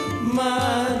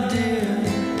 my dear,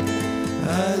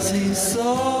 as he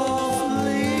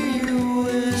softly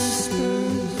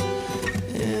whispers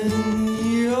in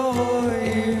your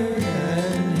ear.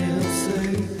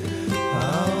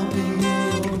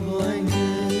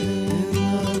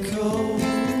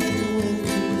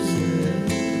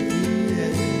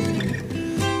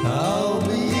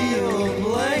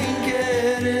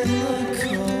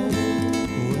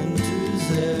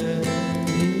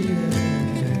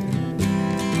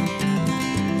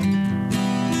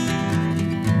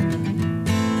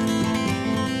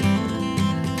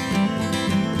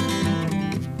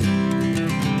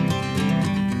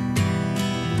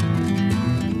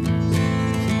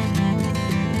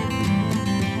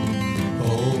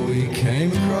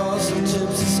 Came across a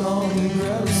gypsy song and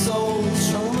grabbed his soul and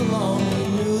strung him along. He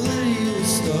knew that he was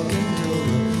stuck until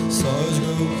the stars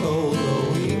grew cold.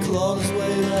 Oh, he clawed his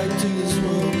way back to this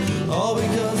world, all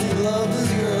because he loved this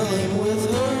girl, and with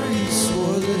her he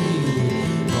swore that he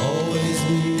would always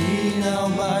be. Now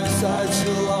by her side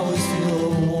she'll always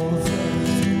feel a warmth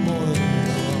more than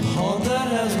a heart that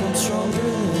has grown stronger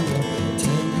than a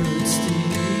tempered steel.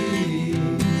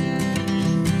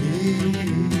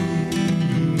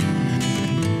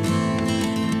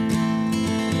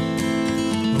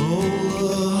 Oh,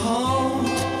 the haunt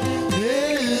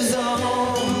is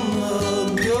on,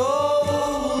 the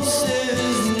ghost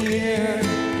is near.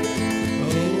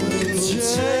 Oh, it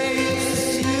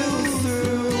chases you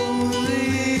through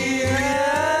the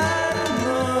atmosphere.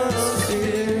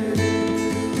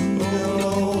 Oh,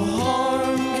 no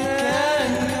harm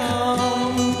can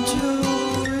come to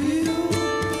you,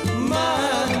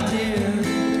 my dear,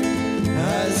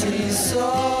 as he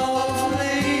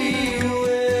softly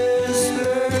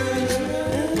whispers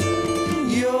in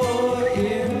your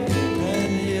ear,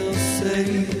 and he'll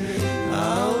say,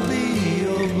 I'll be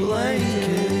your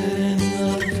blanket in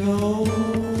the cold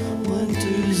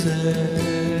winter's air.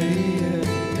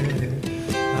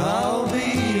 I'll be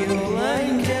your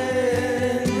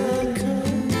blanket in the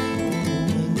cold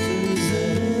winter's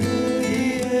air.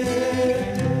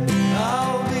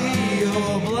 I'll be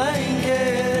your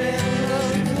blanket in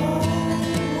the cold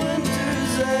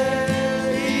winter's air.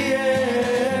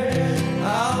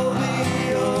 I'll be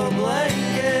your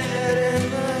blanket in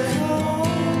the cold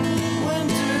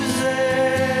winter's air.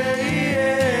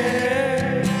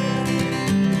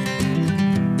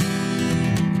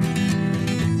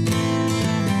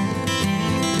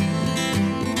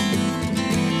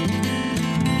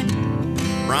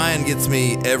 Ryan gets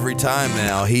me every time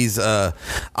now. He's I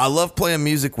love playing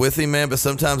music with him, man, but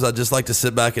sometimes I just like to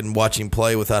sit back and watch him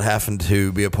play without having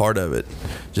to be a part of it,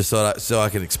 just so I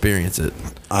can experience it.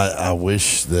 I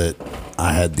wish that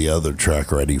I had the other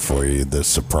track ready for you, the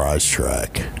surprise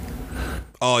track.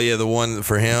 Oh yeah, the one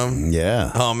for him.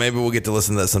 Yeah. Oh, maybe we'll get to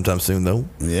listen to that sometime soon though.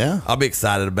 Yeah. I'll be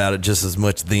excited about it just as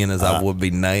much then as I would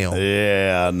be now.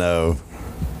 Yeah, I know.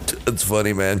 It's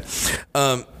funny, man.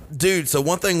 Dude, so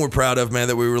one thing we're proud of, man,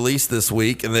 that we released this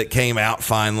week and that came out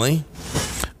finally,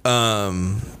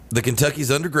 the Kentucky's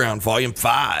Underground Volume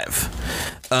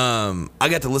 5. I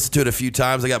got to listen to it a few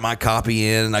times. I got my copy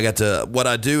in, and I got to, what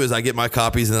I do is I get my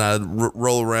copies and I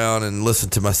roll around and listen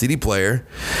to my CD player.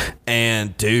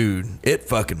 And dude, it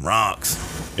fucking rocks.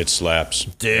 It slaps.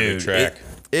 Dude, Every track.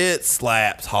 It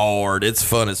slaps hard. It's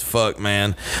fun as fuck,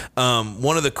 man.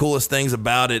 One of the coolest things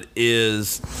about it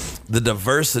is the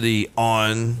diversity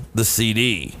on the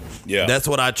CD. Yeah. That's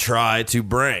what I try to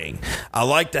bring. I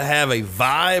like to have a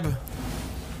vibe,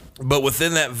 but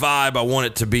within that vibe, I want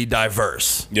it to be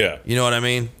diverse. Yeah. You know what I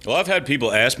mean? Well, I've had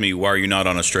people ask me, why are you not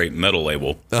on a straight metal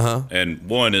label? Uh-huh. And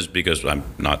one is because I'm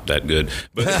not that good.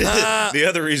 But the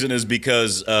other reason is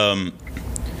because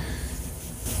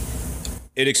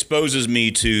it exposes me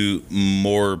to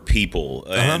more people.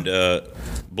 And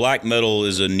black metal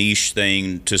is a niche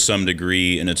thing to some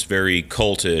degree, and it's very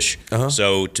cultish.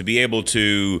 So to be able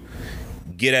to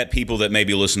get at people that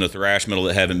maybe listen to thrash metal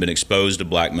that haven't been exposed to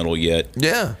black metal yet.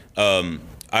 Yeah.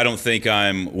 I don't think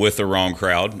I'm with the wrong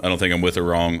crowd. I don't think I'm with the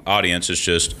wrong audience. It's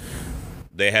just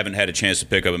they haven't had a chance to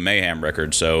pick up a Mayhem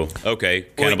record. So, okay,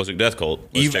 Cannibalistic Death Cult.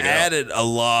 Let's You've check it out. added a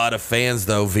lot of fans,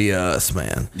 though, via us,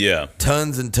 man. Yeah.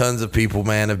 Tons and tons of people,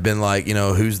 man, have been like, you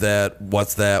know, who's that?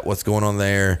 What's going on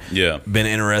there? Yeah. Been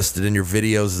interested in your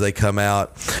videos as they come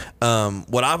out.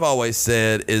 What I've always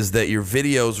said is that your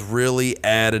videos really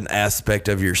add an aspect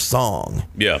of your song.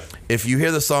 Yeah. If you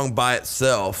hear the song by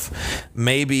itself,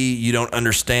 maybe you don't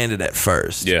understand it at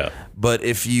first. Yeah. But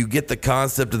if you get the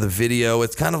concept of the video,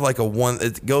 it's kind of like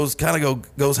it goes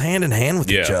hand in hand with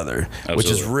each other, which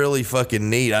is Absolutely. really fucking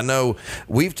neat. I know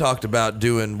we've talked about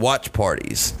doing watch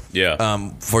parties. Yeah.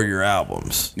 For your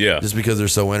albums. Yeah. Just because they're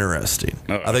so interesting.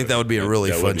 I think that would be a really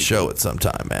that would fun be show cool. at some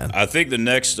time, man. I think the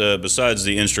next, besides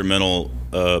the instrumental,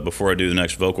 before I do the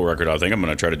next vocal record, I think I'm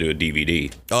going to try to do a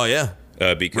DVD. Oh, yeah.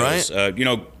 Because,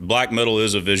 black metal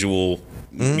is a visual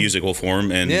musical form,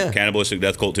 and Cannibalistic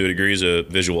Death Cult to a degree is a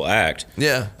visual act.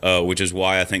 Yeah. Which is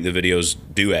why I think the videos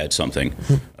do add something.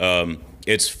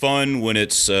 It's fun when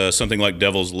it's something like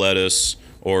Devil's Lettuce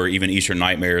or even Eastern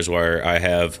Nightmares, where I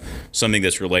have something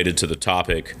that's related to the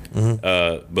topic.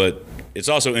 But it's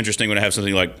also interesting when I have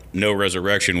something like No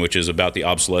Resurrection, which is about the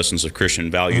obsolescence of Christian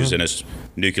values and it's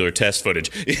nuclear test footage.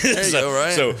 There you go,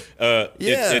 right? So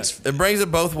it brings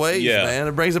it both ways, man.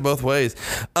 It brings it both ways.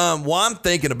 While I'm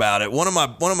thinking about it, one of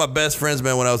my best friends,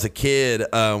 man, when I was a kid,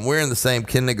 we're in the same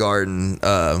kindergarten.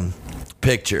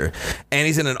 picture. And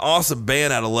he's in an awesome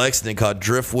band out of Lexington called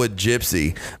Driftwood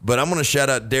Gypsy. But I'm going to shout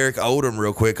out Derek Odom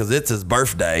real quick because it's his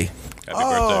birthday. Happy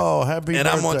birthday. Happy And birthday,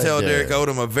 I'm going to tell Derek Derek.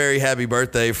 Odom a very happy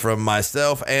birthday from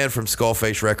myself and from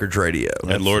Skullface Records Radio.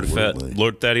 And Lord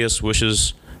Thaddeus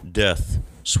wishes death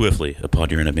swiftly upon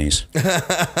your enemies.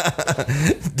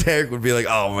 Derek would be like,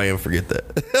 "Oh man, forget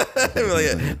that." He'd be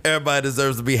like, everybody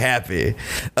deserves to be happy.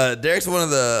 Derek's one of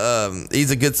the.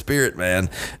 He's a good spirit, man.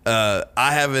 I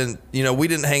haven't, we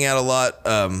didn't hang out a lot.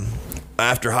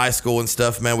 After high school and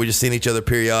stuff, man, we just seen each other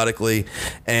periodically,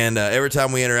 and every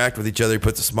time we interact with each other, he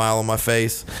puts a smile on my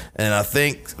face, and I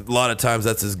think a lot of times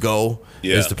that's his goal,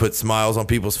 is to put smiles on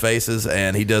people's faces,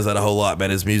 and he does that a whole lot, man.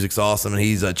 His music's awesome, and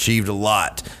he's achieved a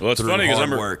lot. Well, it's funny because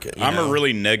I'm a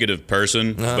really negative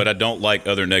person, but I don't like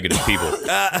other negative people.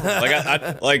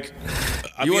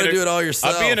 You want to do it all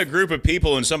yourself. I'd be in a group of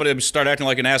people and somebody would start acting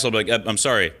like an asshole. I'd be like, I'm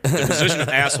sorry, the position of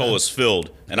asshole is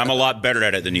filled, and I'm a lot better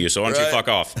at it than you. So why don't you fuck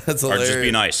off? That's or hilarious. just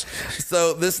be nice.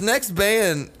 So this next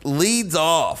band leads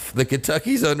off the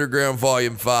Kentucky's Underground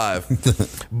Volume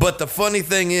 5. But the funny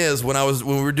thing is, when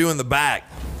we were doing the back,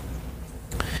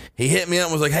 he hit me up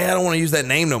and was like, "Hey, I don't want to use that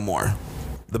name no more,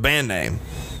 the band name.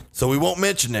 So we won't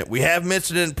mention it. We have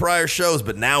mentioned it in prior shows,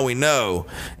 but now we know,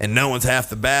 and no one's half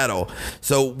the battle."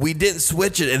 So we didn't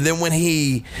switch it. And then when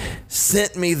he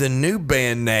sent me the new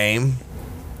band name,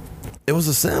 it was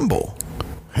a symbol.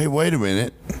 Hey, wait a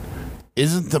minute.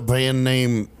 Isn't the band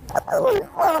name...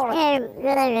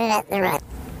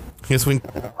 Yes, we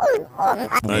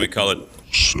call it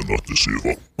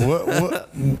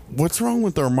What's wrong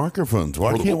with our microphones?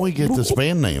 Why can't we get this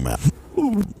band name out?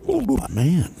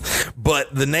 Man.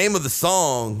 But the name of the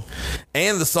song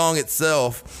and the song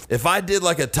itself, if I did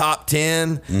like a top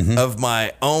 10 of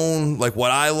my own, like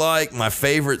what I like, my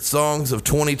favorite songs of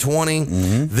 2020,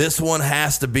 this one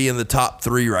has to be in the top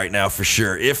 3 right now for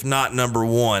sure. If not number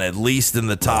 1, at least in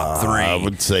the top 3. I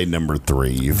would say number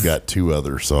 3. You've got 2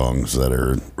 other songs that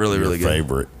are really, your really good.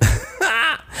 favorite.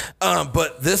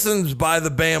 But this one's by the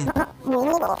band,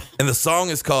 and the song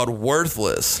is called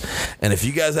Worthless. And if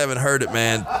you guys haven't heard it,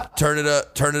 man, turn it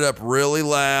up really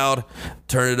loud,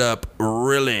 turn it up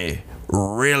really,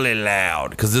 really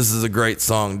loud, because this is a great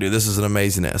song, dude. This is an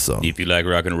amazing ass song. If you like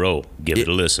rock and roll, give it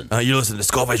a listen. You listen to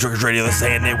Skullface Records Radio. This is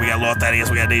Andy. We got Lord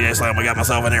Thaddeus. We got DJ Slam. We got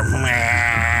myself in there.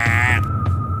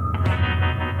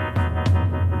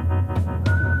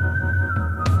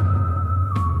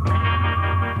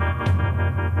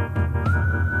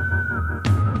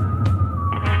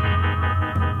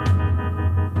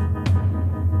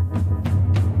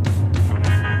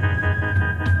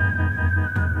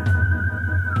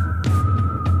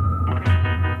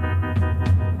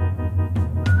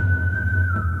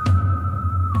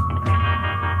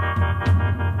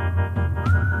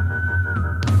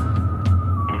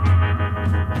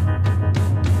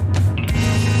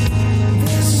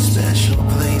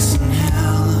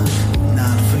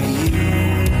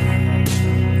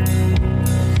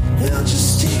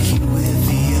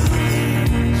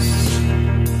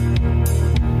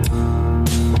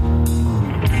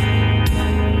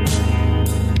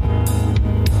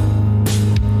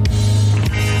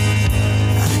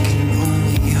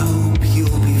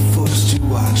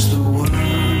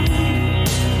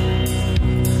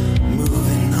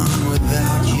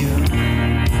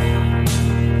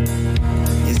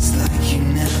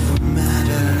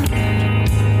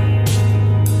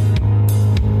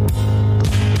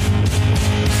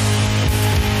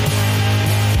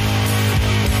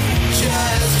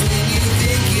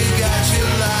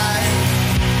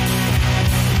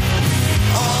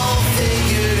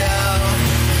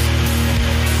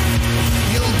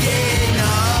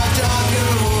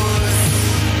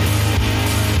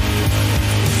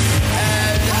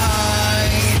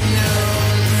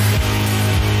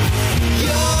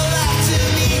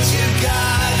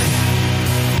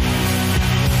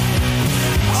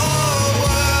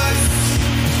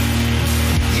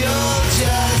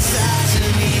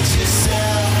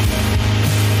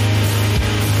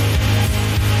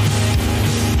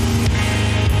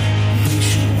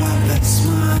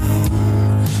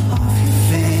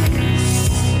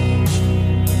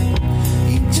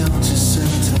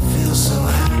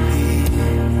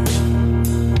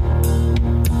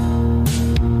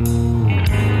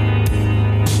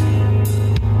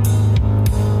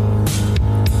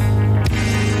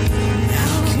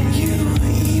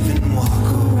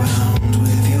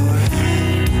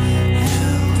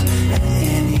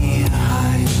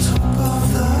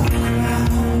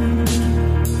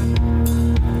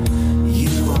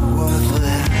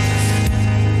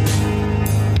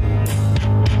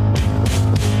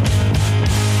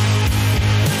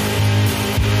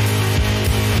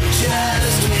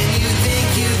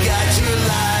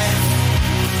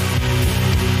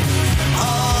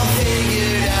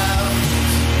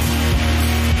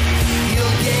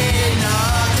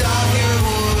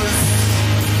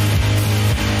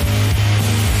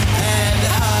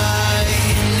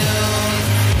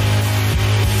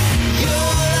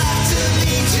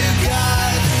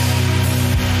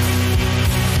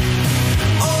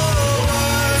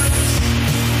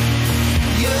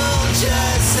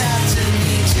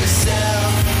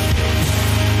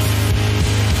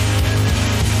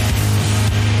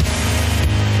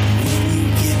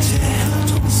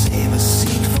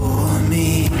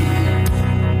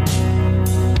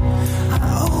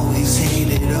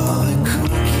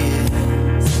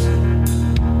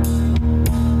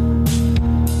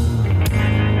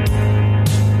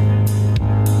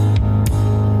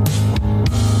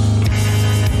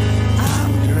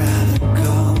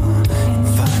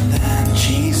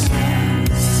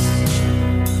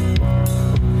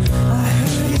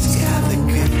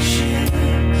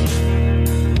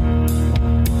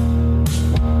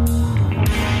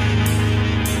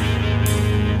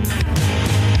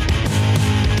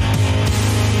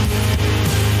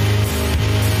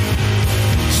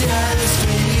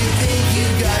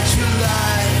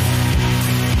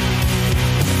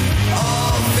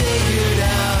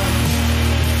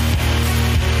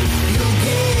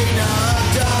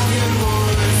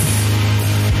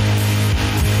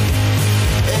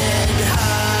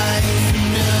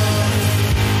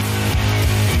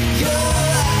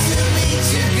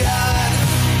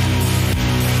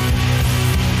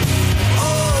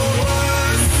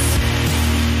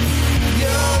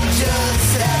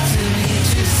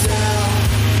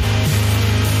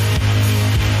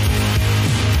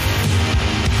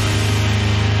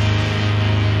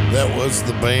 was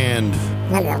the band,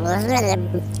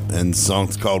 and the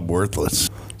song's called Worthless.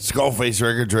 Skullface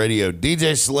Records Radio,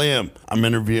 DJ Slim. I'm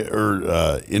interviewing.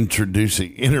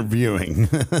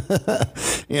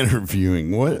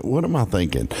 What am I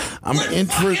thinking? I'm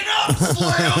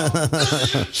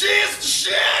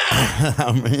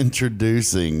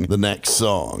introducing the next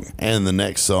song, and the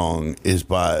next song is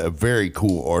by a very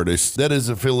cool artist that is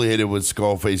affiliated with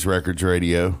Skullface Records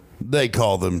Radio. They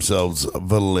call themselves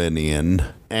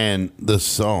Valenian, and the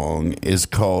song is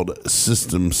called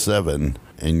System 7,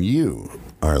 and you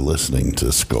are listening to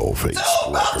Skullface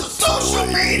Records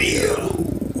Radio.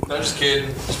 I'm just kidding.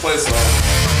 Just play the song.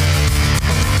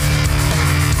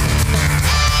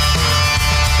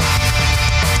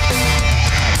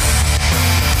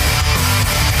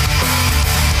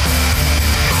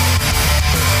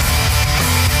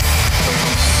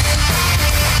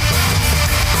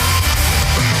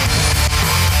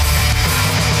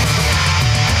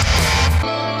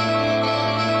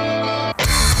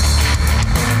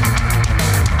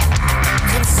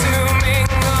 Consuming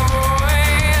the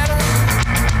void,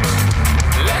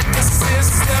 let the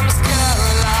system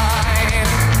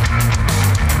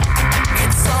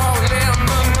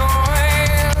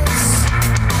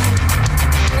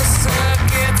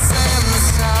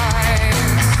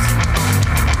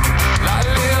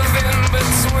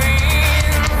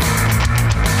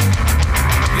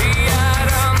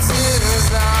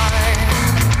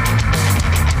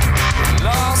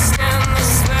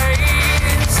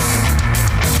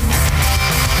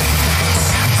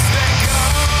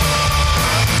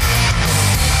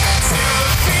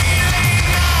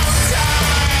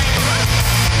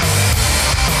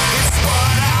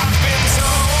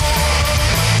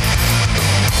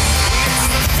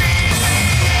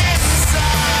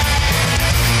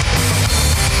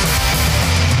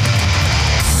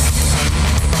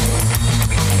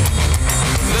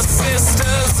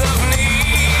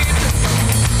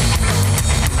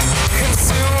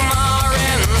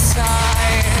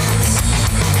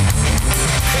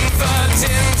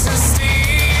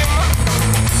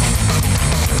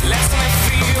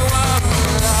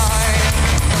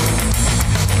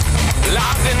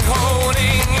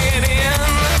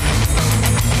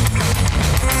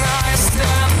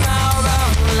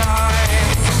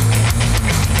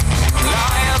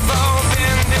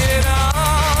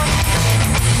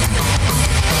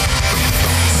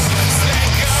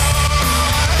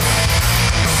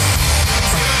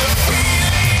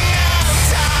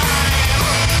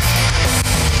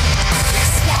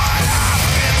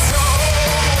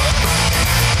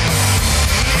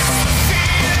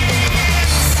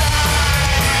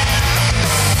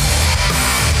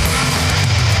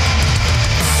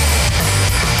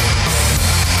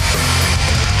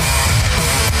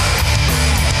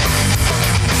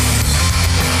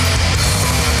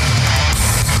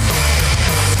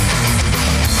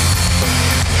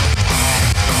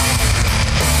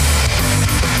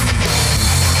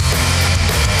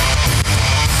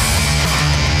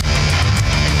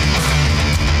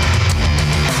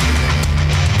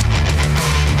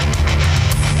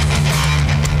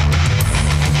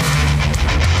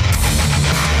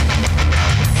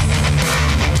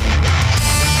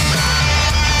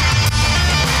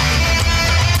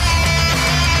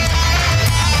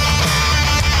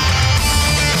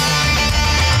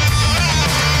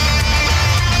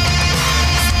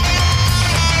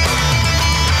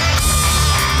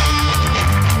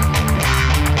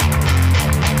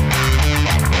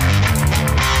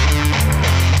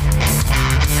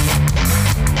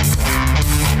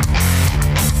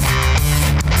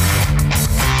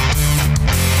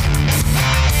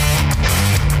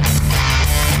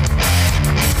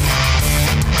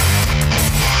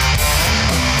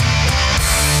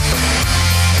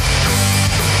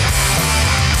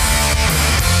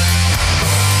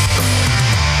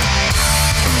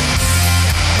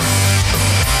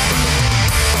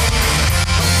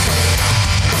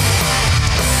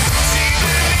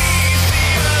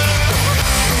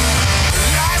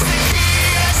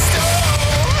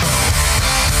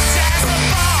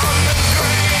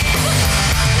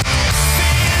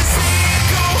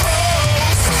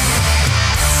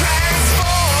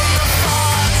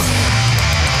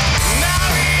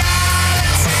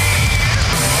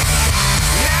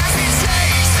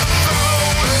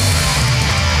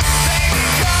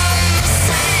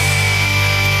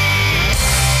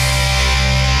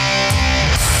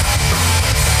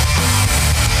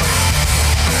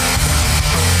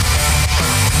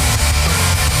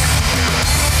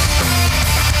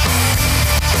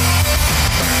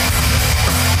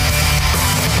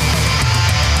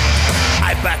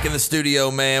back in the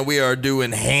studio, man. We are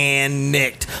doing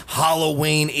hand-nicked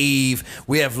Halloween Eve.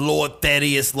 We have Lord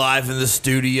Thaddeus live in the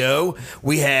studio.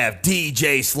 We have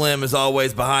DJ Slim, as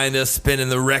always, behind us, spinning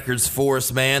the records for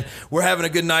us, man. We're having a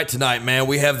good night tonight, man.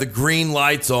 We have the green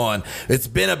lights on. It's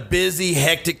been a busy,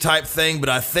 hectic type thing, but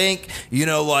I think, you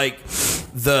know, like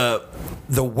the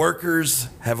workers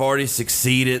have already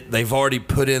succeeded. They've already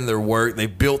put in their work. They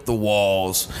built the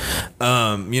walls.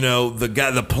 You know,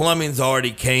 the plumbing's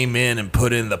already came in and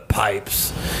put in the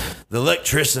pipes. The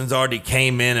electricians already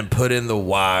came in and put in the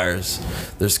wires.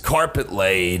 There's carpet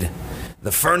laid.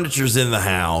 The furniture's in the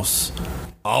house.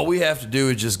 All we have to do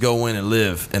is just go in and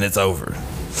live, and it's over.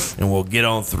 And we'll get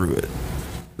on through it.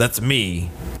 That's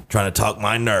me trying to talk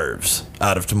my nerves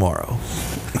out of tomorrow.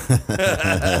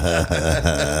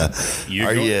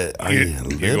 You're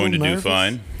going to do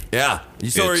fine. Yeah,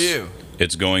 so are you.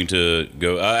 It's going to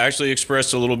go. I actually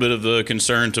expressed a little bit of the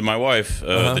concern to my wife,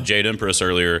 the Jade Empress,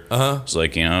 earlier. It's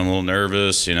like, you know, I'm a little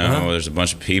nervous. You know, there's a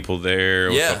bunch of people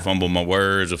there. If I fumble my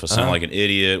words, if I sound like an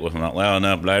idiot, if I'm not loud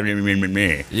enough, blah, blah, blah, blah,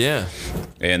 blah. Yeah.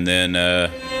 And then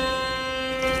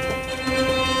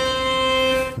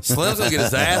Slim's gonna get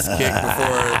his ass kicked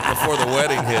before the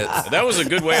wedding hits. that was a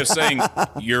good way of saying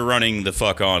you're running the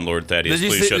fuck on, Lord Thaddeus.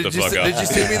 Please shut the fuck up. Did you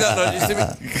see me though? No, did you see me?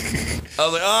 I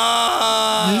was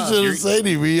like, You should have said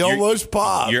he almost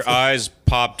popped. Your eyes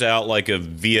popped out like a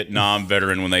Vietnam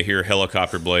veteran when they hear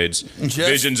helicopter blades.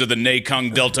 Visions of the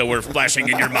Mekong Delta were flashing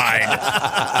in your mind.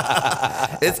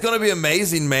 It's going to be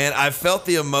amazing, man. I felt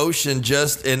the emotion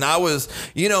and I was,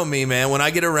 you know me, man, when I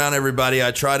get around everybody,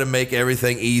 I try to make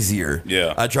everything easier.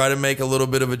 Yeah. I try to make a little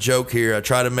bit of a joke here. I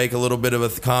try to make a little bit of a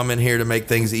comment here to make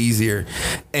things easier.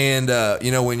 And,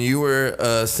 you know, when you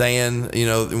were saying, you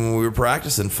know, when we were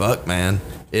practicing, fuck, man,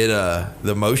 the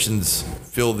emotions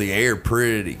fill the air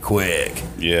pretty quick.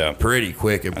 Yeah. Pretty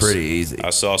quick and pretty easy. I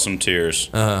saw some tears.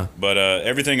 But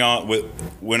everything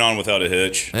went on without a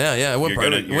hitch. Yeah, it went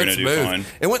perfect. It went smooth.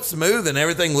 It went smooth and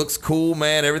everything looks cool,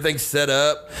 man. Everything's set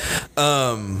up.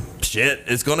 Shit,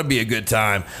 it's going to be a good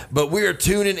time. But we are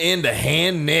tuning in to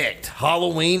Hand-Nicked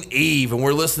Halloween Eve, and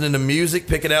we're listening to music,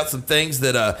 picking out some things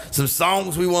some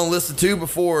songs we want to listen to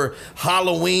before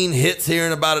Halloween hits here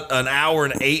in about an hour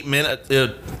and 8 minutes.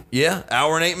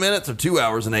 Hour and 8 minutes or 2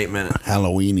 hours and 8 minutes?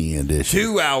 Halloweeny edition.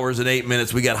 2 hours and 8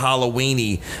 minutes. We got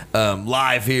Halloweeny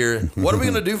live here. What are we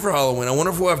going to do for Halloween? I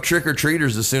wonder if we'll have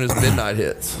trick-or-treaters as soon as midnight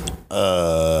hits.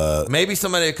 Maybe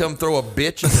somebody will come throw a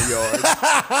bitch in the yard.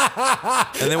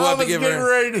 And then we'll have to give her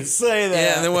ready to say that.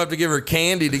 Yeah, and then we'll have to give her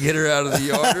candy to get her out of the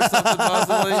yard or something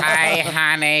possibly. Hi,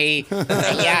 honey.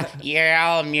 Yeah, you're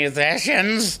all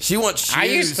musicians. She wants shoes. I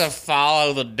used to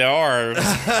follow the Doors.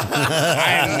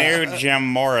 I knew Jim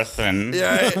Morrison.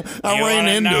 Yeah, I ran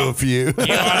into a few. You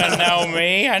want to know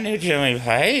me? I knew Jimmy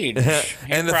Page.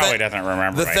 He And probably doesn't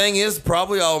remember The me. thing is,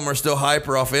 probably all of them are still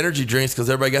hyper off energy drinks because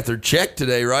everybody got their check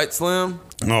today, right, Slim?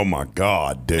 Oh my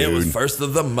God, dude! It was first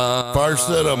of the month. First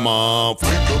of the month.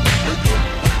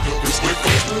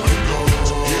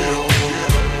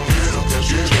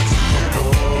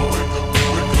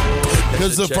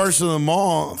 Because the first of the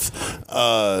month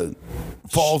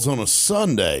falls on a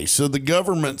Sunday, so the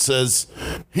government says,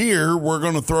 "Here, we're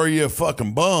going to throw you a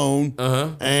fucking bone,"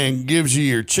 and gives you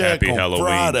your check Happy on Halloween.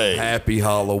 Friday. Happy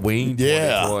Halloween,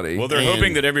 Yeah. 2020. Well, they're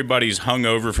hoping that everybody's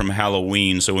hungover from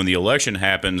Halloween, so when the election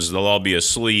happens, they'll all be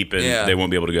asleep and they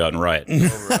won't be able to go out and riot.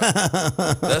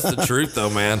 That's the truth, though,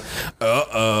 man.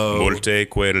 Multe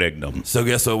que regnum. So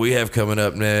guess what we have coming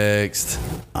up next?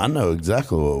 I know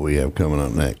exactly what we have coming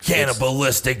up next.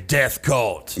 Cannibalistic Death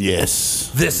Cult. Yes.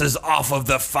 This is off of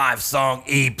the 5-song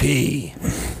EP,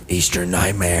 Eastern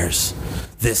Nightmares.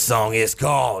 This song is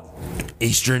called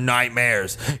Eastern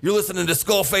Nightmares. You're listening to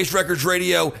Skullface Records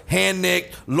Radio,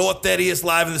 Hand-Nicked, Lord Thaddeus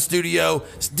live in the studio.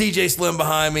 It's DJ Slim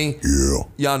behind me. Yeah.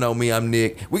 Y'all know me, I'm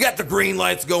Nick. We got the green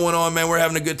lights going on, man. We're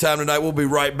having a good time tonight. We'll be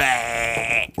right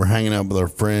back. We're hanging out with our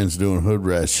friends doing hood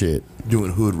rat shit.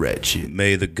 Doing hood rat shit.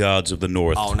 May the gods of the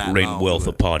north All night rain long. wealth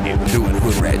upon you. Doing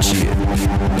hood rat shit.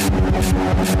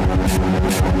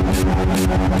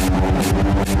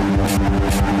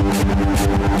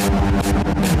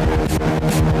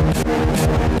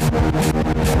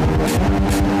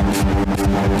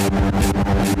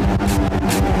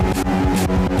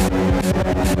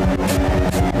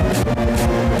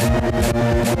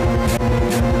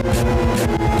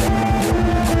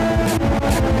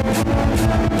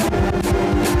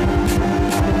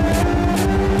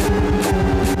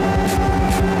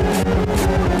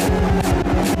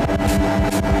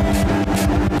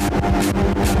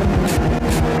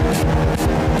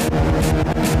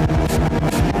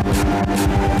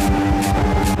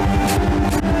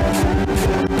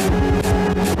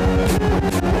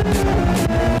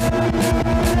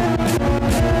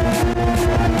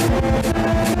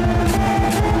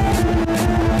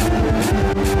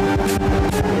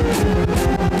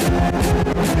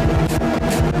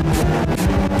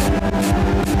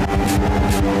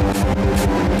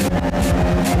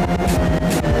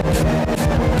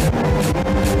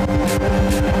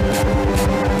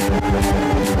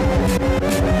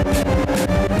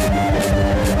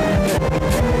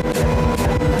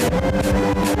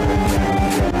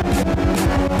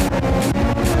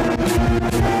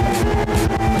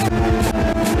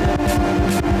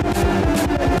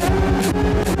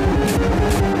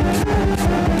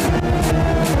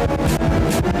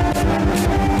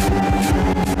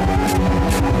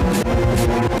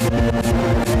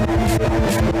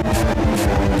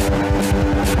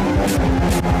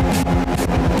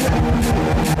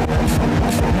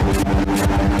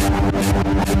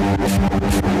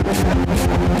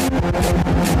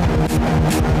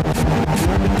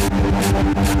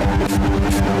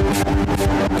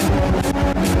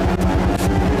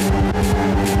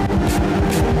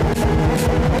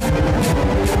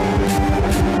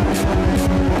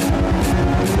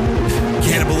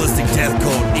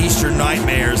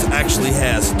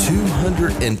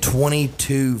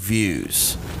 22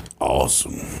 views.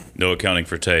 Awesome. No accounting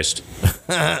for taste.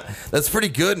 That's pretty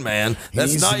good, man.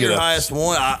 That's needs to not get your a- highest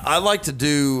one. I like to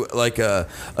do like a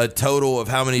total of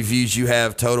how many views you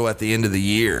have total at the end of the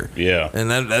year. Yeah. And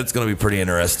that's going to be pretty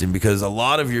interesting because a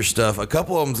lot of your stuff, a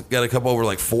couple of them's got a couple over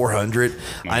like 400.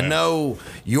 I know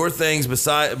your things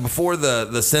before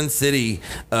the Sin City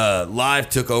live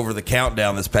took over the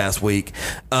countdown this past week.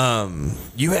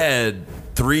 You had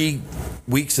 3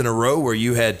 weeks in a row where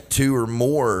you had 2 or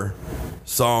more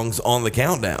songs on the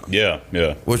countdown. Yeah.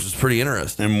 Which was pretty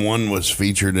interesting. And one was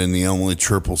featured in the only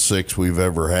 666 we've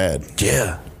ever had.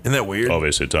 Yeah. Isn't that weird?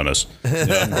 Obviously, tennis. Yeah,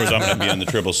 of course, I'm going to be in the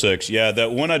 666. Yeah,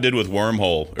 that one I did with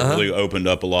Wormhole, it really opened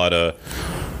up a lot of.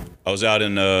 I was out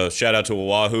in, shout out to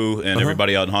Oahu and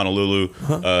everybody out in Honolulu.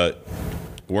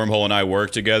 Wormhole and I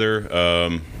worked together.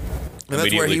 And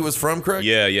that's where he was from, correct?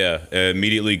 Yeah.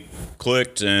 Immediately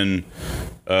clicked and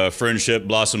friendship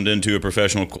blossomed into a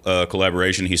professional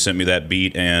collaboration. He sent me that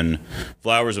beat and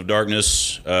Flowers of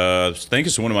Darkness. I think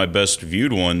it's one of my best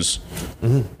viewed ones.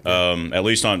 At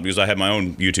least because I have my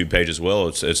own YouTube page as well.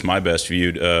 It's my best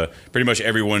viewed. Pretty much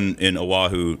everyone in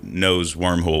Oahu knows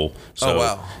Wormhole.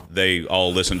 So they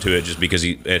all listen to it just because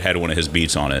it had one of his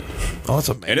beats on it. Oh, that's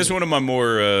amazing. And it's one of my more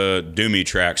doomy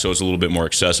tracks, so it's a little bit more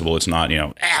accessible. It's not,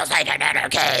 Hell's like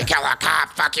okay, kill a cop,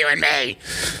 fuck you and me.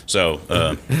 So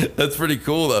that's pretty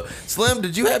cool, though. Slim,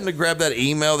 did you happen to grab that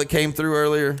email that came through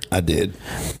earlier? I did.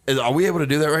 Are we able to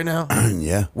do that right now?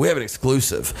 Yeah. We have an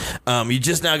exclusive. You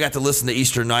just now got to listen to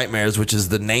Eastern Nightmares, which is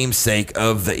the namesake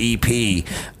of the EP,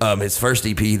 his first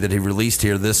EP that he released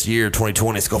here this year,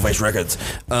 2020, Skullface Records.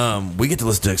 We get to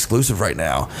listen to exclusive right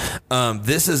now.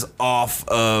 This is off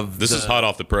of... This is hot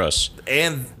off the press.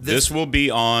 And this will be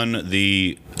on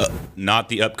the, not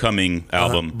the upcoming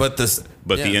album. But this...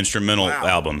 the instrumental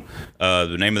album.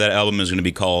 The name of that album is going to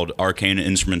be called Arcane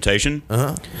Instrumentation.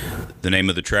 The name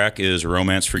of the track is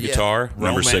Romance for Guitar,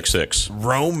 number 66.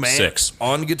 Romance 6.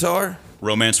 On guitar?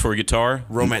 Romance for Guitar.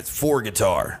 Romance for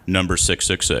Guitar. Number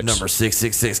 666. Number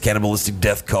 666, Cannibalistic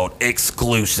Death Cult,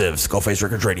 exclusive, Skullface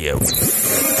Records Radio.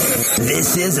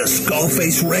 This is a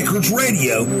Skullface Records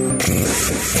Radio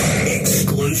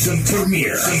exclusive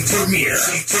premiere.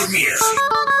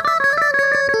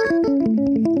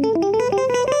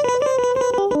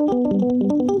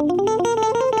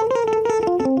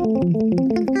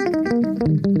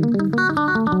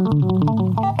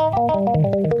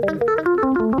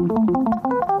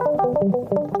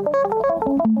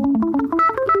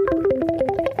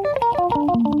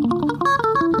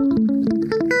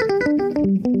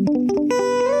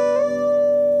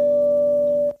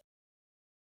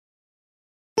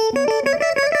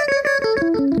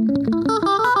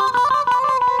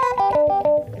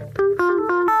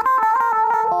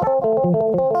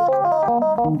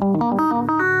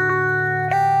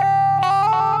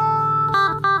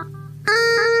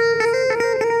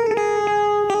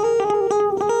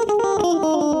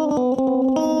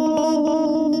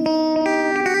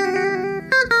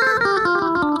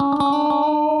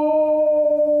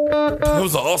 That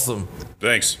was awesome.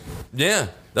 Thanks. Yeah,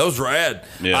 that was rad.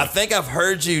 Yeah. I think I've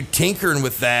heard you tinkering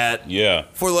with that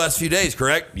for the last few days,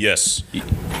 correct? Yes.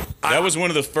 That was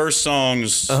one of the first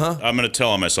songs. I'm going to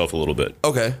tell on myself a little bit.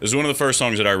 Okay. This is one of the first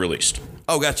songs that I released.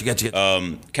 Oh, gotcha.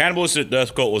 Cannibalistic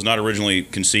Death Cult was not originally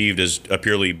conceived as a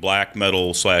purely black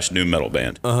metal / new metal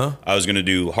band. I was going to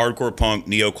do hardcore punk,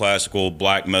 neoclassical,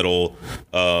 black metal,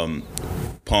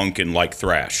 punk, and like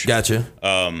thrash. Gotcha.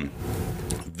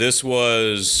 This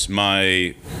was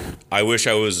my, I wish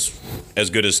I was as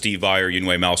good as Steve Vai or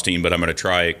Yngwie Malmsteen, but I'm going to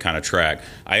try kind of track.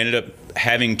 I ended up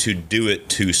having to do it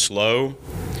too slow.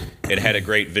 It had a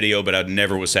great video, but I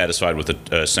never was satisfied with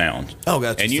the sound. Oh,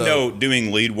 gotcha. And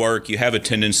doing lead work, you have a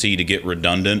tendency to get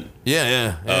redundant.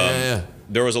 Yeah.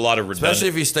 There was a lot of redundant. Especially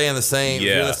if you stay in the same, if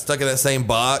you're stuck in that same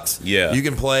box. Yeah. You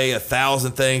can play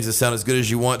 1,000 things that sound as good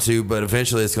as you want to, but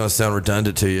eventually it's going to sound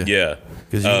redundant to you. Yeah.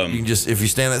 Because you can just, if you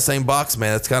stay in that same box,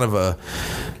 man, it's kind of a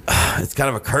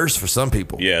curse for some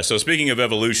people. Yeah. So speaking of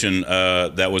evolution,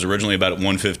 that was originally about at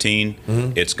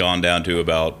 115. It's gone down to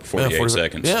about 48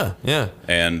 seconds. Yeah.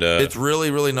 And it's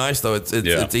really, really nice though. It's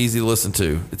easy to listen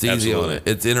to. It's easy on it.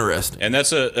 It's interesting. And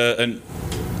that's a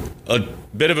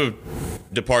bit of a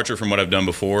departure from what I've done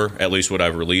before, at least what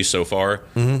I've released so far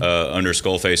under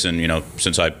Skullface, and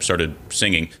since I started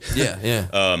singing.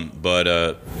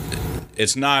 But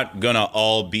it's not gonna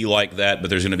all be like that, but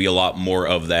there's gonna be a lot more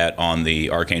of that on the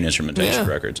Arcane Instrumentation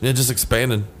records. Yeah, just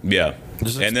expanding. Yeah.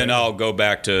 And then I'll go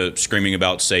back to screaming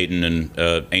about Satan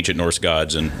and ancient Norse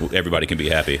gods, and everybody can be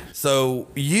happy. So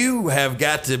you have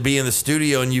got to be in the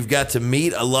studio, and you've got to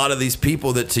meet a lot of these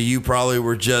people that to you probably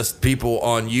were just people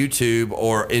on YouTube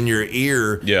or in your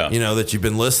ear, that you've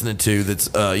been listening to that's,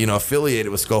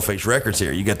 affiliated with Skullface Records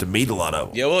here. You got to meet a lot of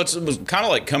them. Yeah, well, it was kind of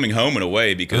like coming home in a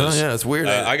way because it's weird.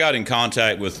 I got in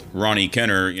contact with Ronnie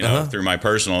Kenner, through my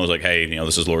personal. I was like, hey,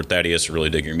 this is Lord Thaddeus. I really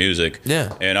dig your music.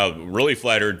 Yeah. And I was really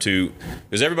flattered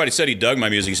because everybody said he dug my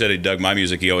music. He said he dug my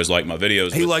music. He always liked my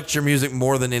videos. He liked your music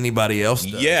more than anybody else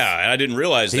does. Yeah, and I didn't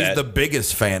realize that. He's the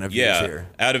biggest fan of yours here.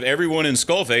 Out of everyone in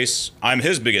Skullface, I'm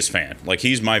his biggest fan. Like,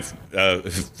 he's my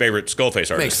favorite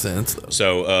Skullface artist. Makes sense, though.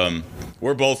 So,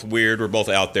 we're both weird. We're both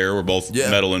out there. We're both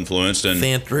metal influenced and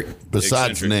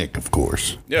besides Nick, of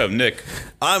course. Yeah, Nick.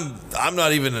 I'm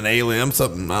not even an alien. I'm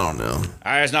something I don't know.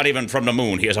 He's not even from the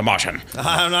moon. He is a Martian.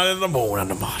 I'm not in the moon. I'm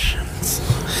the Martians.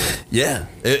 Yeah,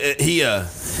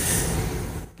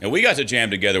 and we got to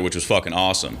jam together, which was fucking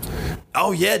awesome.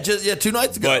 Oh yeah, 2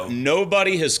 nights ago. But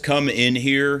nobody has come in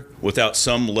here without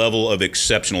some level of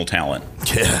exceptional talent.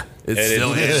 Yeah. It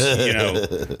still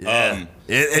is.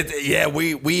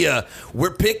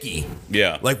 We're picky.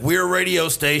 Yeah. Like, we're a radio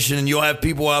station, and you'll have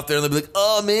people out there, and they'll be like,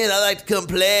 oh, man, I like to come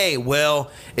play. Well,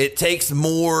 it takes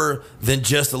more than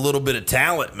just a little bit of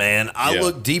talent, man. I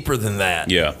look deeper than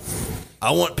that. Yeah.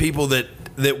 I want people that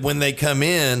when they come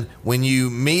in, when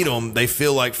you meet them, they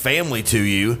feel like family to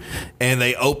you, and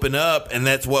they open up, and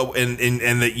that's what, and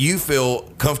that you feel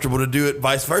comfortable to do it,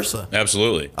 vice versa.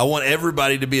 Absolutely. I want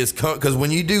everybody to be as because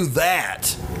when you do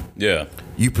that,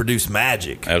 you produce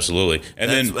magic. Absolutely,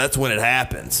 and that's when it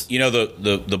happens.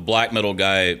 The black metal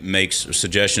guy makes a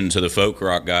suggestion to the folk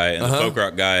rock guy, and the folk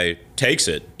rock guy takes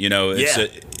it.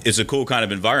 It's a cool kind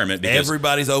of environment because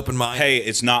everybody's open-minded. Hey,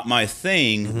 it's not my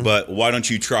thing, but why don't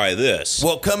you try this?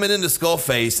 Well, coming into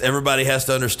Skullface, everybody has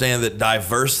to understand that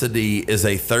diversity is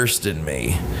a thirst in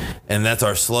me, and that's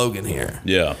our slogan here.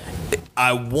 Yeah.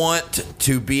 I want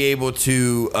to be able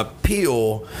to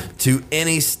appeal to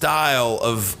any style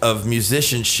of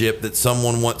musicianship that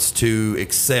someone wants to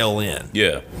excel in.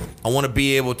 Yeah. I want to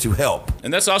be able to help.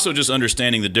 And that's also just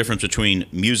understanding the difference between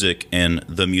music and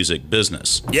the music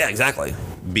business. Yeah, exactly.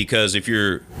 Because if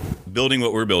you're building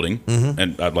what we're building,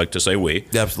 and I'd like to say we.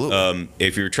 Absolutely.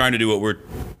 If you're trying to do what we're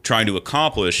trying to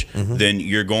accomplish, then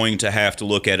you're going to have to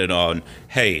look at it on,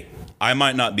 hey, I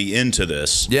might not be into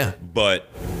this, but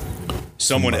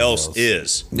someone else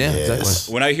is. Yeah,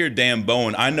 exactly. When I hear Dan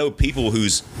Bowen, I know people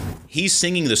he's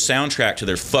singing the soundtrack to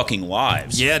their fucking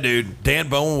lives. Yeah, dude. Dan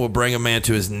Bowen will bring a man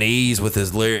to his knees with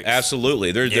his lyrics.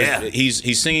 Absolutely.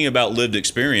 He's singing about lived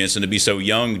experience, and to be so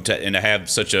young and to have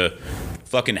such a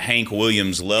fucking Hank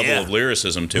Williams level of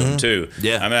lyricism to him too.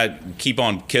 Yeah. I mean, I keep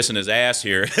on kissing his ass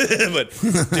here, but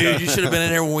dude, you should have been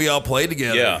in here when we all played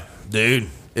together. Yeah, dude.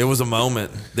 It was a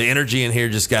moment. The energy in here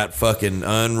just got fucking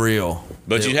unreal.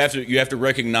 But you have to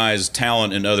recognize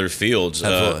talent in other fields.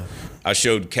 Absolutely. I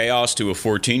showed Chaos to a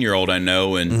 14-year-old I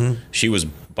know, and she was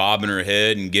bobbing her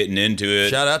head and getting into it.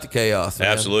 Shout out to Chaos. Man.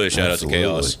 Absolutely. Shout out to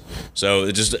Chaos. So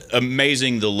it's just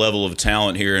amazing the level of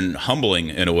talent here, and humbling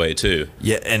in a way too.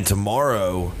 Yeah, and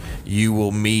tomorrow you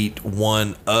will meet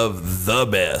one of the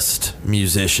best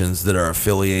musicians that are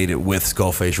affiliated with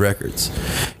Skullface Records.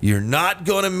 You're not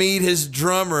going to meet his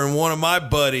drummer and one of my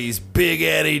buddies, Big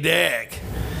Eddie Deck,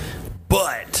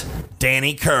 but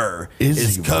Danny Kerr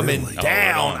is coming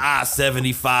down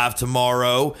I-75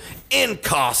 tomorrow in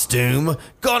costume,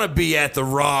 gonna be at the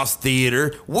Ross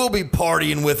Theater. We'll be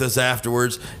partying with us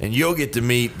afterwards, and you'll get to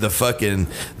meet the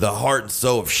heart and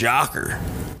soul of Shocker.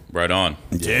 Right on.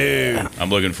 Dude. I'm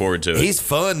looking forward to it. He's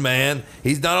fun, man.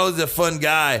 He's not only a fun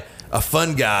guy.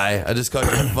 I just called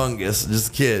him a fungus.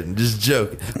 Just kidding. Just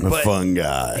joking. A fun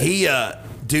guy.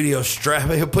 Dude,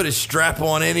 he'll put his strap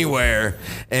on anywhere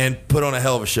and put on a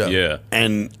hell of a show. Yeah.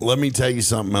 And let me tell you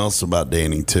something else about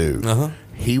Danny, too.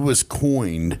 He was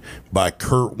coined by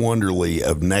Kurt Wonderly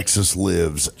of Nexus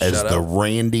Lives as the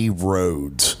Randy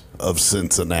Rhodes of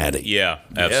Cincinnati. Yeah,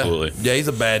 absolutely. Yeah, he's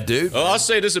a bad dude. Oh, I'll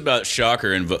say this about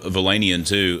Shocker and Valanian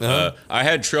too. I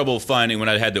had trouble finding when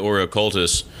I had the Aura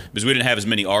Occultus, because we didn't have as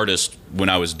many artists when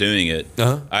I was doing it.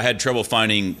 I had trouble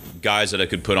finding guys that I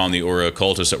could put on the Aura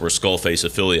Occultus that were Skullface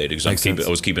affiliated, because I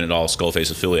was keeping it all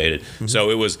Skullface affiliated. So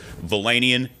it was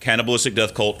Valanian, Cannibalistic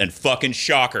Death Cult, and fucking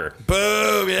Shocker.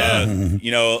 Boom! Yeah.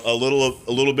 A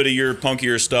little bit of your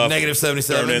punkier stuff. Negative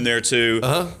 77 thrown in there too.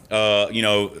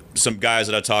 Some guys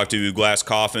that I talked to, Glass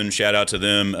Coffin, shout out to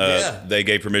them. They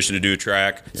gave permission to do a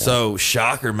track. So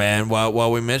Shocker, man.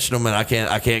 While we mention them, and I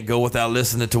can't go without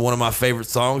listening to one of my favorite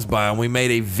songs by him. We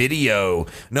made a video video.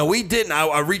 No, we didn't.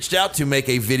 I reached out to make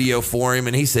a video for him,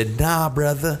 and he said, nah,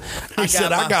 brother. He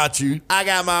said, I got you. I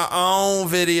got my own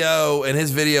video, and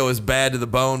his video is bad to the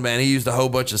bone, man. He used a whole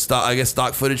bunch of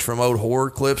stock footage from old horror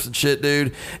clips and shit,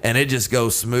 dude, and it just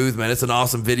goes smooth, man. It's an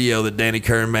awesome video that Danny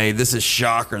Kern made. This is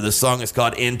Shocker. The song is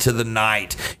called Into the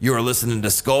Night. You are listening to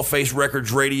Skullface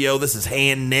Records Radio. This is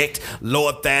Hand Nicked.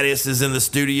 Lord Thaddeus is in the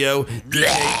studio.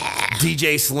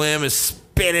 DJ Slim is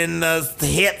spinning the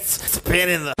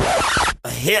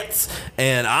hits,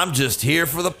 and I'm just here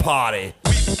for the party.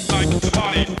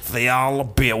 Y'all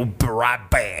be right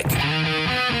back.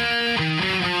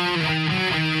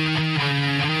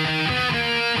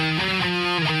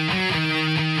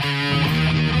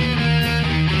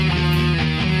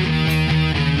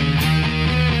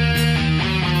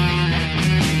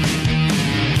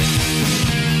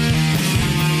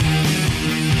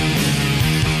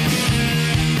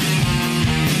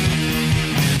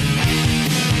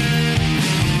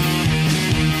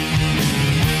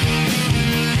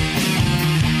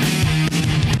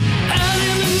 Out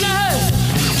in the night,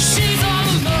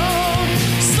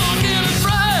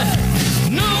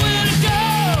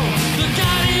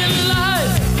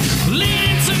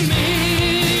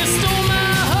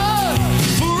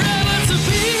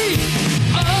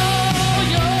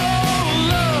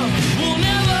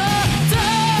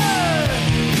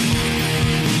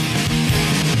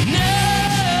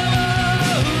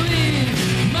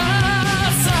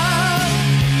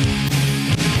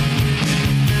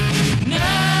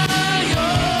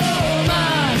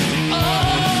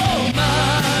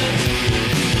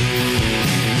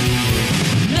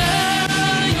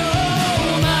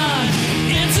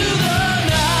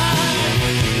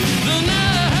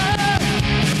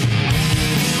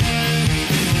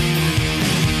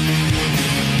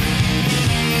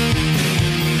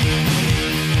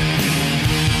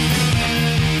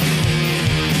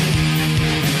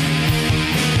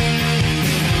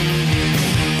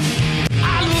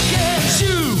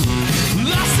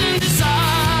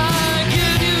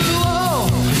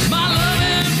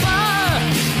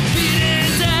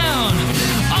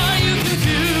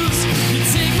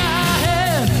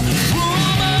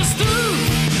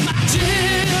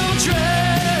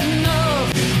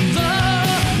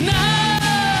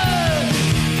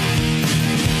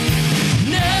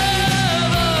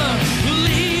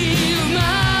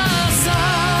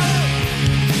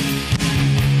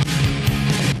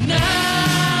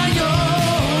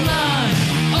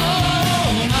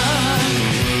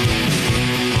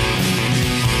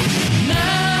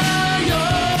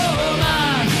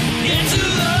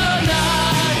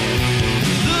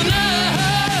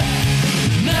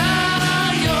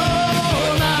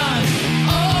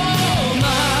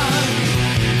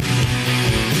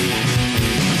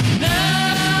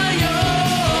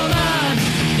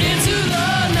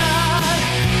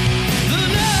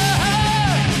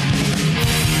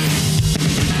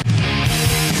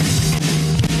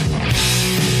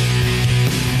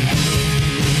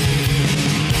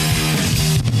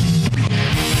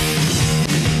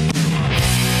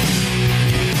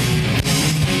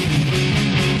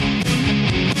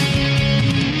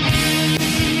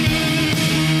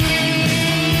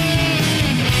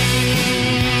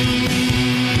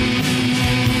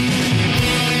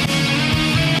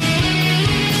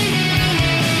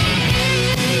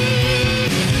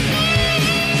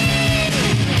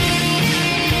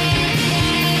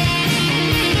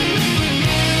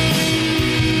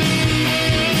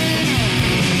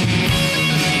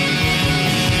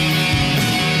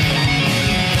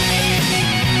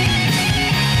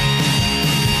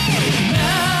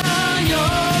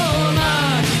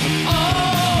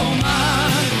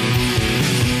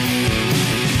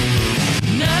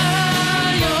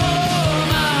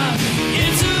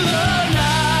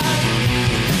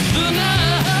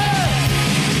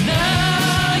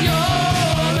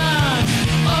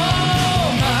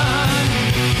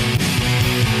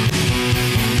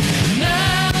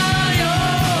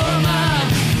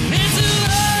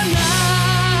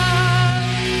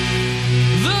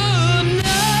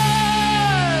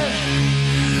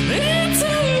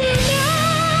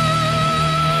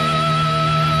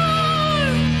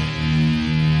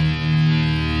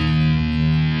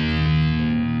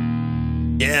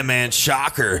 Yeah, man,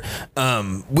 shocker.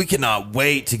 We cannot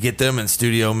wait to get them in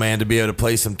studio, man, to be able to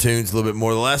play some tunes a little bit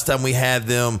more. The last time we had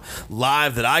them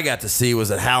live that I got to see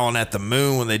was at Howlin' at the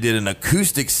Moon when they did an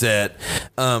acoustic set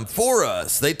for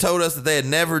us. They told us that they had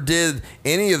never did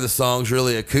any of the songs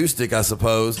really acoustic, I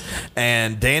suppose.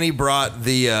 And Danny brought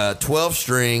the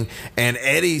 12-string, and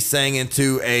Eddie sang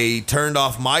into a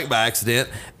turned-off mic by accident,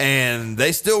 and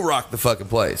they still rocked the fucking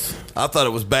place. I thought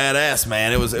it was badass,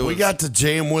 man. We got to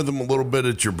jam with them a little bit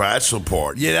at your bachelor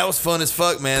party. Yeah, that was fun as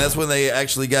fuck, man. That's when they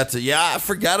actually got to. Yeah, I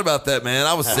forgot about that, man.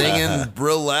 I was singing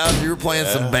real loud. You were playing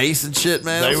some bass and shit,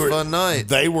 man. It was a fun night.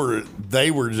 They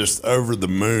were just over the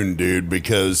moon, dude,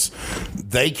 because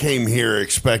they came here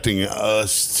expecting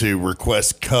us to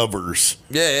request covers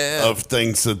of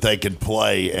things that they could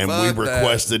play, and we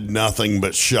requested nothing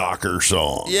but shocker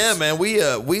songs. Yeah, man.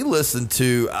 We listened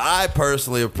to. I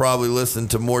personally have probably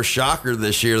listened to more shocker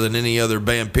this year than any other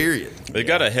band. Period. They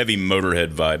got a heavy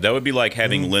Motorhead vibe. That would be like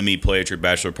having Lemmy play at your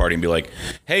bachelor party and be like,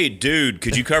 "Hey, dude,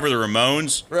 could you cover the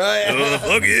Ramones?" Right?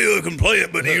 Fuck yeah, I can play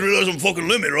it, but you realize I'm fucking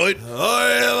Lemmy, right?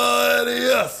 I am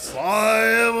yes. I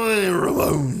am a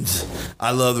Ramones.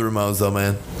 I love the Ramones, though,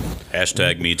 man.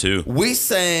 Hashtag me too. We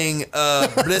sang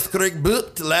Blitzkrieg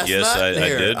Boot last Yes, night. I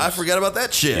did. I forgot about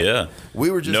that shit. Yeah. We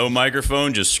were just no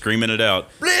microphone, just screaming it out.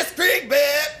 Blitzkrieg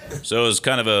Boot. So it was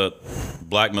kind of a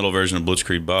black metal version of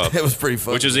Blitzkrieg Bob. It was pretty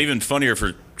funny. Which is even funnier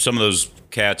for some of those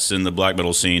cats in the black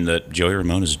metal scene that Joey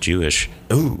Ramone is Jewish.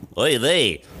 Ooh. Oy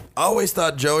vey. I always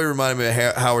thought Joey reminded me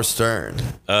of Howard Stern.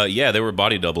 Yeah, they were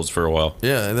body doubles for a while.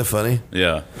 Yeah, isn't that funny?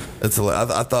 Yeah. I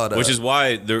thought... Which is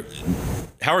why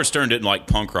Howard Stern didn't like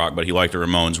punk rock, but he liked the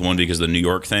Ramones. One, because of the New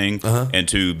York thing, and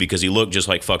two, because he looked just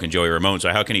like fucking Joey Ramone. So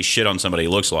how can he shit on somebody he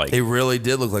looks like? He really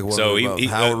did look like one of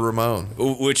Howard Ramone.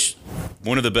 Which,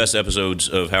 one of the best episodes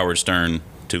of Howard Stern,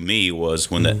 to me, was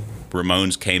when the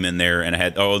Ramones came in there and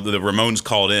had... Oh, the Ramones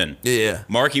called in. Yeah.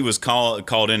 Marky was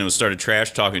called in and started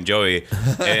trash talking Joey.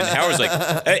 And Howard's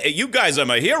like, "Hey, you guys are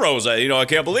my heroes. I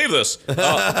can't believe this.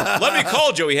 Let me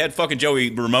call Joey." He had fucking Joey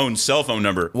Ramone's cell phone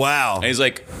number. Wow. And he's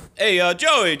like, "Hey,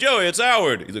 Joey, it's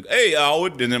Howard." He's like, "Hey,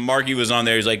 Howard." And then Marky was on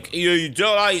there. He's like, "You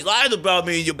lied about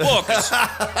me in your book."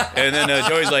 And then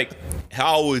Joey's like,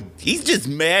 "Howard, he's just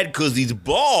mad because he's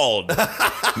bald.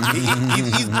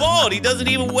 He's bald. He doesn't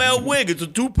even wear a wig. It's a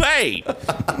toupee."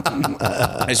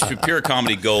 It's pure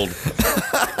comedy gold.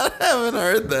 I haven't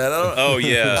heard that. Oh,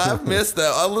 yeah. I missed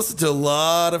that. I listened to a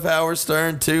lot of Howard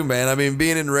Stern, too, man. I mean,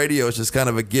 being in radio is just kind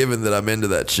of a given that I'm into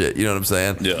that shit. You know what I'm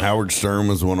saying? Yeah. Howard Stern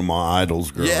was one of my idols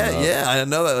growing up. Yeah, I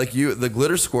know that. Like the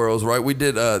Glitter Squirrels, right? We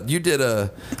did, you did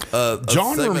a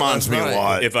John reminds me a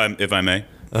lot. If I may.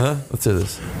 Let's hear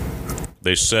this.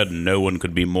 They said no one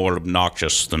could be more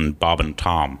obnoxious than Bob and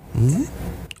Tom,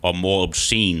 or more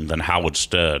obscene than Howard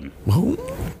Stern.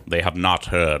 They have not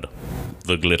heard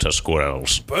the Glitter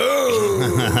Squirrels. Boom!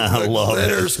 I love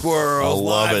Glitter it. Squirrels I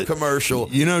love live it. commercial.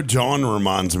 You know, John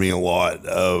reminds me a lot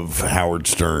of Howard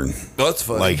Stern. That's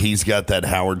funny. Like, he's got that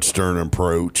Howard Stern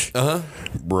approach.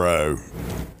 Bro,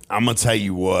 I'm going to tell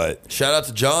you what. Shout out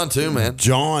to John, too, man.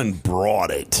 John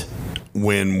brought it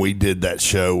when we did that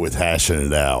show with Hashing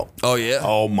It Out. Oh, yeah?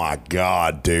 Oh, my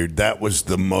God, dude. That was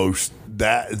the most...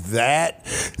 That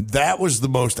was the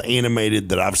most animated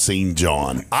that I've seen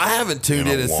John. I haven't tuned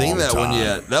in and seen that one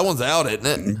yet. That one's out, isn't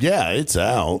it? Yeah, it's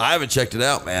out. I haven't checked it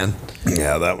out, man.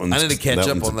 Yeah, that one's... I need to catch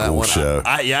up on that cool one. Show.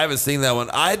 I haven't seen that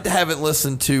one. I haven't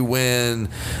listened to when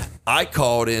I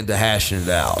called in to Hashing It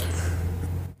Out.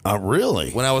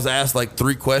 Really? When I was asked like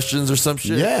 3 questions or some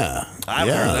shit? Yeah. I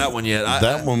haven't heard that one yet.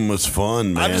 That one was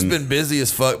fun, man. I've just been busy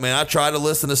as fuck, man. I try to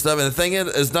listen to stuff, and the thing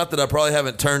is not that I probably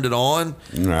haven't turned it on.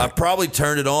 Right. I probably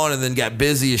turned it on and then got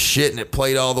busy as shit, and it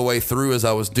played all the way through as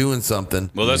I was doing something.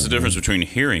 Well, that's the difference between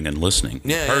hearing and listening.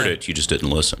 Yeah, You heard yeah. it, you just didn't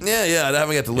listen. Yeah, I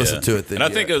haven't got to listen to it then. And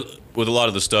I think with a lot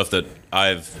of the stuff that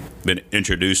I've been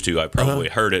introduced to, I probably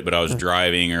heard it, but I was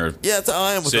driving or that's how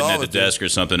I am with sitting all at the of it. desk or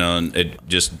something, and it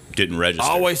just didn't register.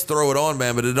 I always throw it on,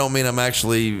 man, but it don't mean I'm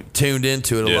actually tuned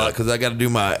into it a lot because I got to do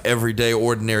my everyday,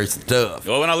 ordinary stuff.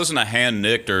 Well, when I listen to Hand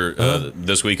Nicked or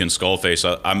This Week in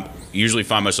Skullface, I'm usually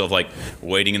find myself like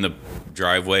waiting in the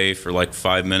driveway for like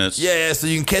 5 minutes. Yeah, so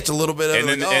you can catch a little bit of and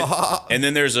it. then, Like, and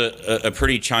then there's a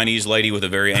pretty Chinese lady with a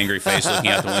very angry face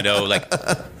looking out the window, like,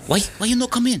 why you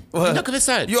not come in? You not come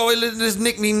inside. You always let this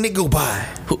Nick me niggle by.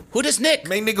 Who this Nick?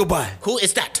 Me niggle by. Who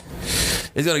is that?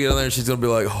 He's gonna get on there and she's gonna be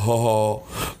like, "Oh,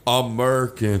 I'm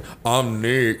American. I'm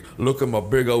Nick. Look at my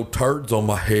big old turds on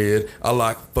my head. I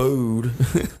like food.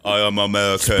 I am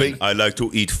American. I like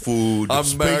to eat food. I'm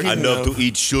American. I love to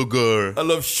eat sugar. I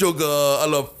love sugar. I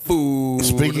love food."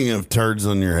 Speaking of turds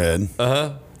on your head,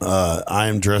 I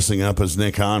am dressing up as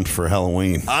Nick Himes for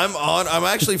Halloween. I'm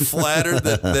actually flattered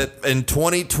that in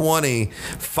 2020,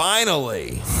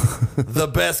 finally, the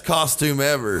best costume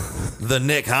ever, the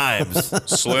Nick Himes.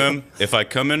 Slim, if I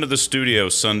come into the studio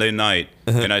Sunday night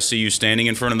and I see you standing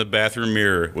in front of the bathroom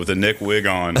mirror with a Nick wig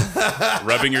on,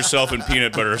 rubbing yourself in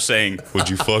peanut butter, saying, "Would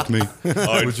you fuck me?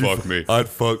 I'd fuck me. I'd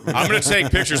fuck me." I'm gonna take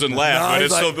pictures and laugh, but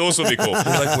it'll still be cool. He's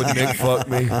like, "Would Nick fuck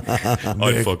me?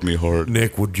 I'd fuck me hard.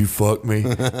 Nick, would you fuck me?"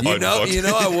 You know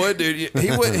I would, dude.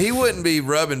 He wouldn't be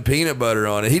rubbing peanut butter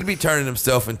on it. He'd be turning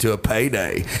himself into a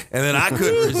Payday, and then I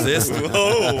couldn't resist him.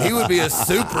 He would be a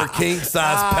super king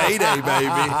size Payday,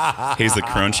 baby. He's the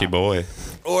crunchy boy.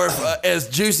 Or if, as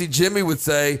Juicy Jimmy would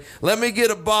say, "Let me get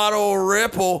a bottle of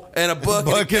Ripple and a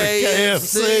bucket of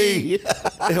KFC."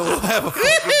 And we'll have a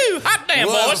hot damn,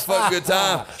 we'll have a boys. fucking good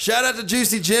time. Shout out to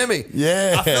Juicy Jimmy.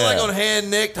 Yeah. I feel like on Hand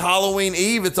Nicked Halloween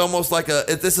Eve, it's almost like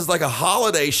this is like a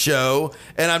holiday show,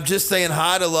 and I'm just saying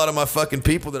hi to a lot of my fucking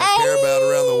people that I care about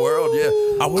around the world. Yeah.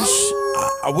 I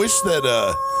wish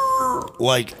that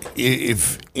like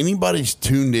if anybody's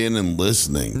tuned in and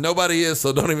listening. Nobody is,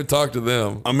 so don't even talk to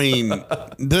them. I mean,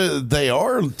 they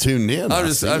are tuned in. I'm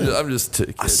just I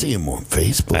see them on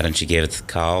Facebook. Why don't you give us a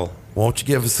call? Won't you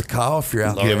give us a call if you're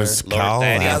out there? Give us a call.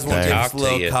 Thaddeus Guys, won't you give us a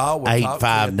little call? We'll talk to you.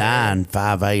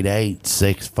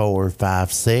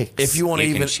 859-588-6456. If you want to You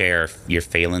even can share your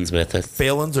feelings with us.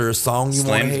 feelings or a song you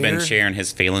want to Slim's hear. been sharing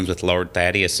his feelings with Lord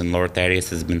Thaddeus, and Lord Thaddeus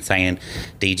has been saying,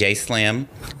 DJ Slim,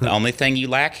 the only thing you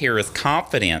lack here is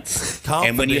confidence.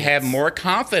 And when you have more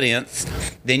confidence,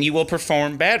 then you will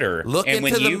perform better. Look and into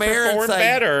when the you mirror and perform say,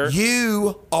 better,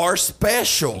 you are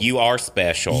special. you are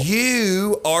special.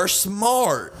 You are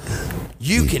smart.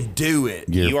 You can do it.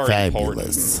 You are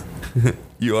fabulous.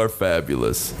 You are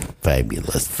fabulous.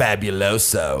 Fabulous.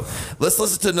 Fabuloso. Let's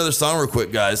listen to another song real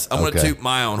quick, guys. I'm going to Okay. toot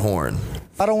my own horn.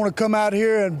 I don't want to come out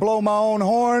here and blow my own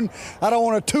horn. I don't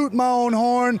want to toot my own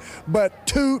horn, but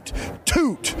toot,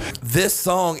 toot. This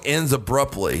song ends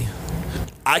abruptly.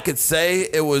 I could say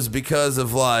it was because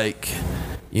of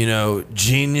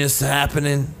genius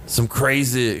happening, some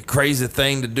crazy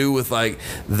thing to do with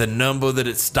the number that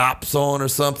it stops on or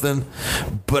something.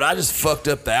 But I just fucked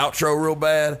up the outro real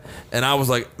bad, and I was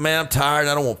like, man, I'm tired.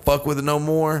 I don't want to fuck with it no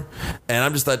more. And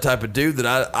I'm just that type of dude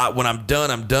that I when I'm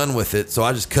done with it. So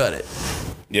I just cut it.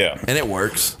 Yeah. And it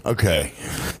works. Okay.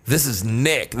 This is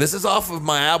Nick. This is off of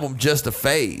my album, Just a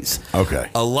Phase. Okay.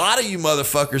 A lot of you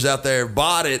motherfuckers out there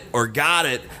bought it or got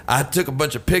it. I took a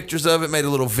bunch of pictures of it, made a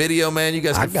little video, man. You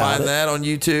guys can find that on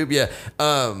YouTube. Yeah.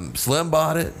 Slim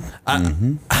bought it.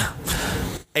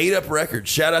 8 Up Records.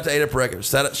 Shout out to 8 Up Records.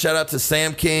 Shout out to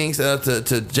Sam King. Shout out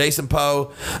to Jason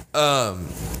Poe.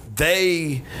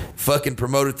 They fucking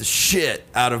promoted the shit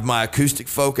out of my acoustic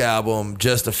folk album,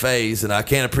 Just a Phase, and I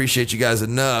can't appreciate you guys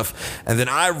enough. And then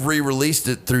I re-released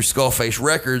it through Skullface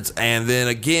Records, and then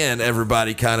again,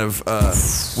 everybody kind of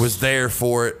was there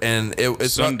for it. And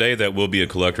it's someday that will be a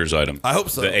collector's item. I hope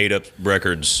so. The 8 Up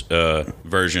Records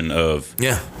version of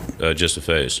Just a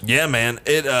Phase. Yeah, man.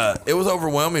 It was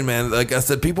overwhelming, man. Like I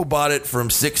said, people bought it from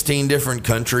 16 different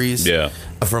countries. Yeah.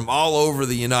 From all over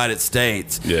the United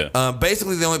States. Yeah.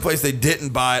 Basically, the only place they didn't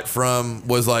buy it from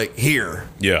was here.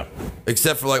 Yeah.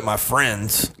 Except for my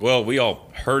friends. Well, we all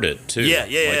heard it too.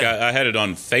 Yeah. I had it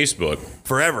on Facebook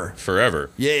forever.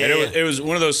 Yeah. And it was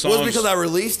one of those songs. Well, it's because I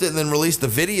released it and then released the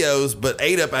videos, but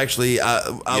 8 Up actually,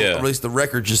 I released the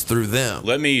record just through them.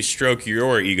 Let me stroke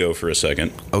your ego for a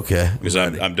second. Okay. Because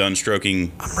I'm done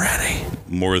stroking. I'm ready.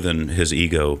 More than his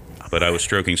ego, but I was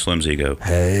stroking Slim's ego.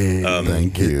 Hey,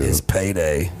 thank you. It's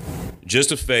payday.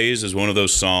 Just a Phase is one of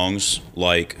those songs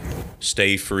like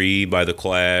Stay Free by The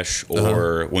Clash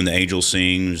or When the Angel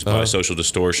Sings by Social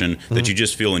Distortion that you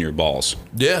just feel in your balls.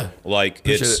 Yeah.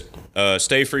 It's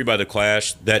Stay Free by The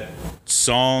Clash. That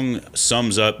song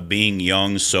sums up being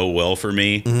young so well for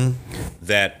me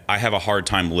that I have a hard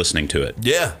time listening to it.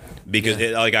 Yeah. Because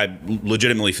I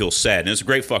legitimately feel sad. And it's a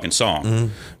great fucking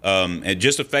song. And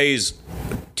Just a Phase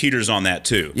teeters on that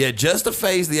too. Yeah, Just a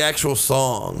Phase, the actual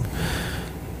song,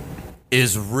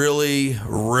 is really,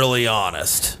 really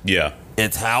honest. Yeah.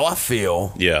 It's how I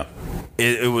feel. Yeah.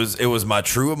 It was my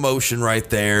true emotion right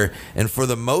there. And for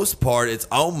the most part, it's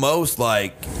almost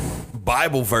like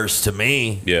Bible verse to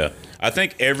me. Yeah. I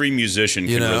think every musician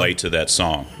can relate to that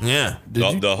song. Yeah.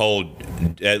 The whole,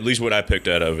 at least what I picked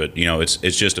out of it,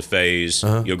 it's just a phase.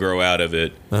 You'll grow out of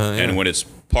it. And when it's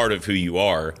part of who you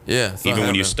are, even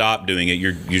when you stop doing it,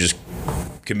 you're just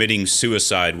committing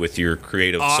suicide with your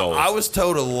creative soul. I was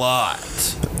told a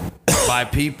lot by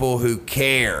people who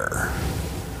care,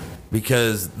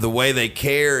 because the way they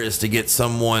care is to get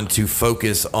someone to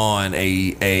focus on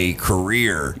a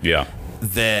career. Yeah.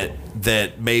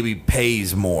 that maybe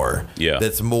pays more. Yeah.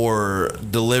 That's more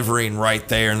delivering right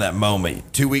there in that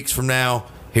moment. 2 weeks from now,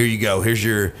 here you go.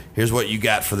 Here's what you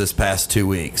got for this past 2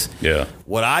 weeks. Yeah.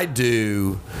 What I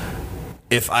do,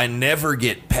 if I never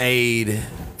get paid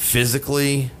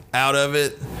physically out of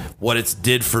it, what it's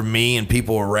did for me and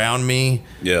people around me,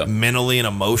 mentally and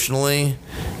emotionally,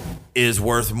 is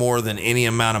worth more than any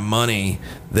amount of money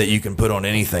that you can put on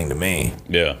anything to me.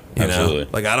 Yeah, absolutely.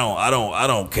 Like I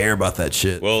don't care about that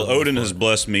shit. Well, Odin has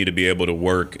blessed me to be able to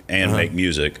work and make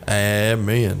music.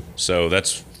 Amen. So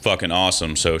that's fucking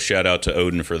awesome. So shout out to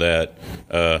Odin for that.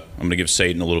 I'm gonna give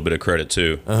Satan a little bit of credit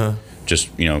too. Just,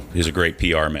 he's a great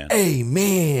PR man.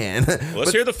 Amen.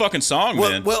 Let's hear the fucking song,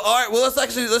 man. Well, all right. Well,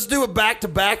 let's do it back to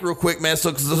back real quick, man.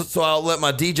 So I'll let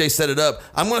my DJ set it up.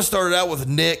 I'm going to start it out with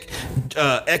Nick,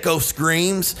 Echo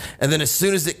Screams, and then as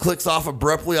soon as it clicks off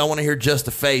abruptly, I want to hear Just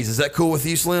a Phase. Is that cool with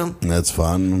you, Slim? That's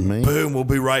fine with me. Boom. We'll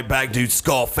be right back, dude.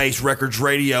 Skullface Records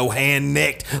Radio, hand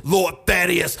nicked. Lord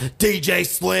Thaddeus, DJ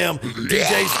Slim,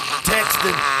 DJ's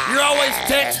texting. You're always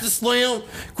texting, Slim.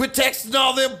 Quit texting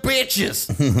all them bitches.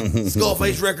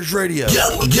 Skullface Records Radio.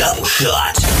 Double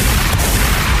shot.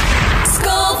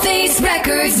 Skullface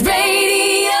Records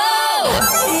Radio.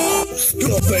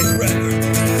 Skullface Records.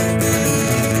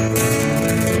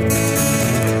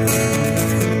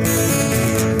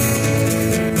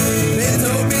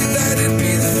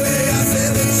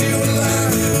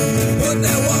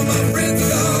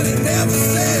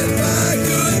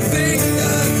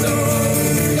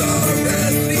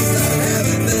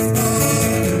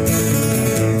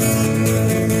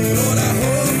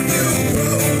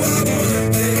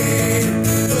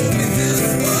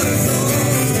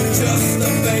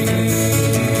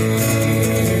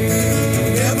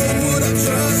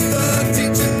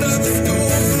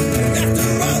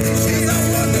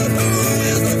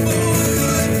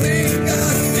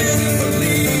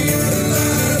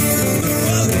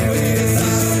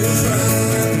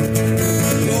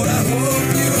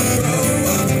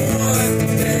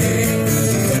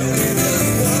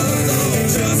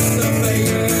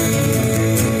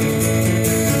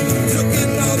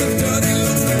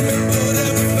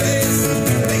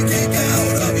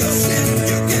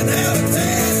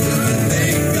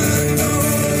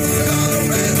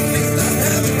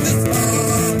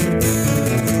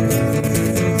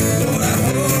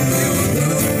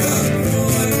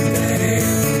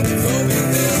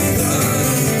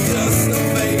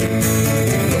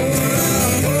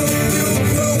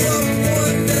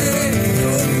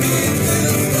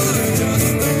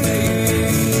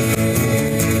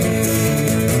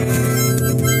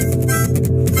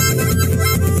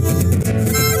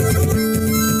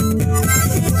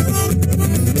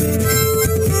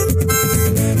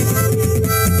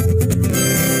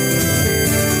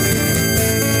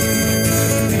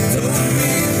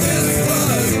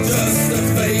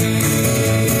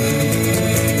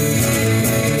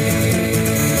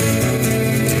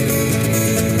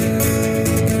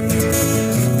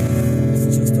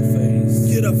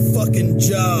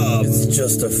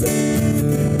 Just a phase.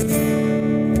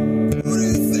 Who do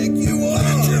you think you are?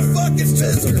 You're fucking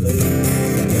miserable.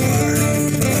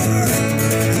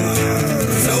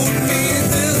 Told me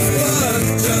this was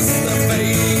just a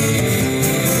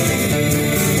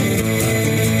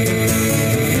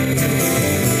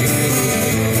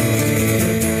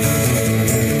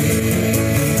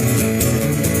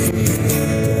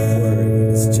Don't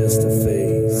worry, it's just a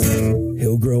phase.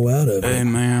 He'll grow out of it. Hey,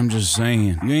 man, I'm just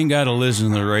saying. You ain't got to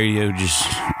listen to the radio just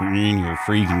when you're in your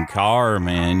freaking car,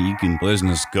 man. You can listen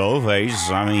to Skullface.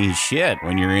 I mean, shit.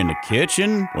 When you're in the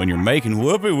kitchen, when you're making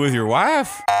whoopee with your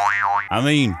wife. I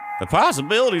mean, the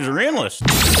possibilities are endless.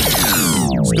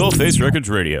 Skullface Records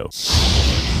Radio.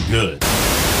 Good.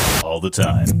 All the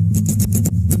time.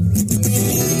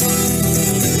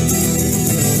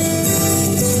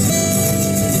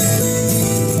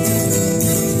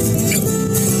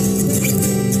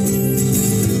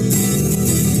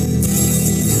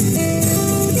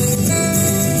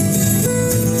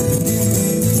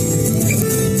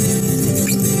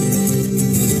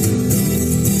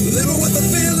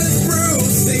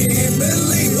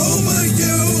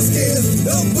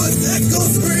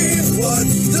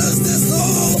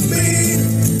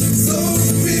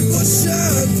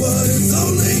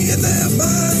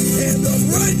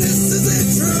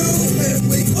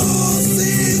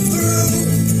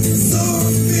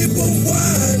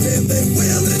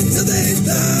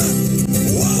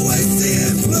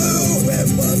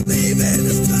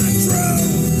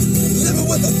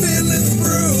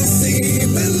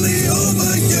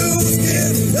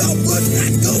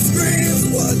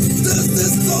 What does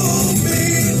this all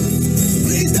mean?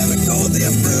 Please never go the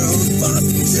approved.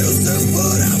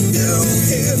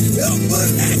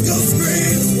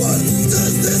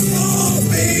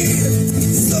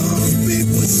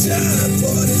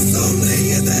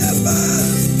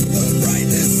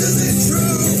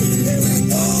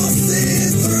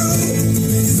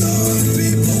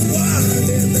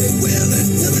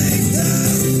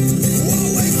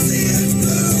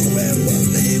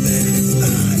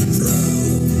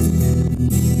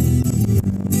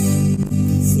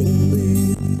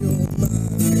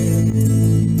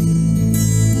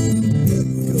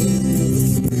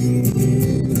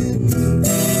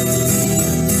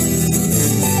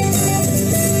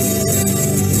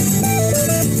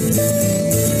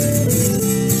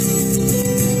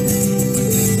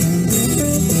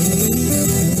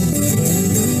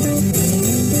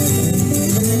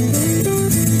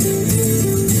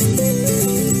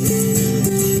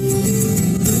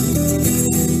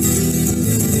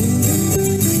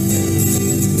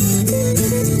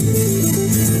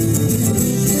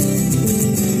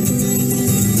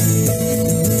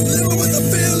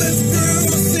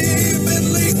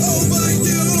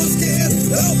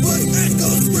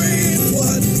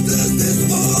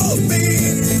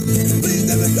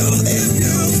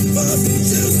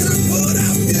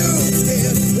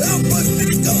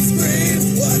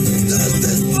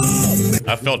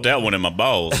 felt that one in my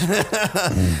balls.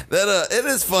 It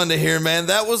is fun to hear, man.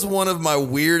 That was one of my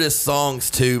weirdest songs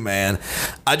too, man.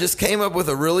 I just came up with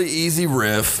a really easy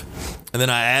riff, and then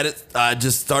I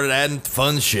just started adding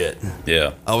fun shit.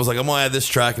 Yeah. I was like, I'm gonna add this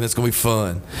track and it's gonna be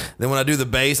fun. Then when I do the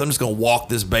bass, I'm just gonna walk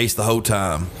this bass the whole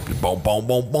time. Boom, boom,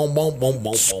 boom, boom, boom, boom,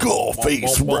 boom.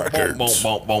 Skullface Records.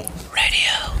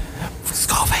 Radio.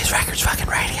 Skullface Records fucking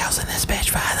radios in this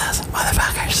bitch by those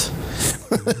motherfuckers.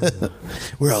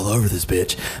 We're all over this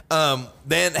bitch.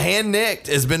 Then Hand Nicked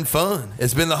has been fun.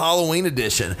 It's been the Halloween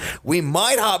edition. We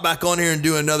might hop back on here and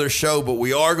do another show, but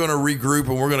we are going to regroup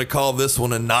and we're going to call this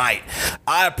one a night.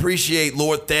 I appreciate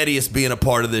Lord Thaddeus being a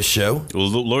part of this show. Well,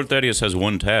 Lord Thaddeus has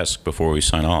one task before we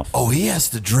sign off. Oh, he has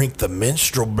to drink the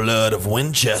minstrel blood of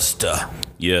Winchester.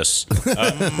 Yes.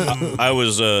 I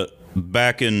was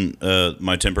back in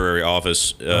my temporary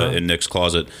office in Nick's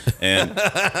closet, and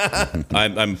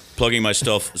I'm plugging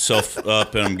myself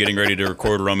up, and I'm getting ready to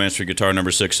record Romance for Guitar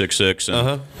number 666,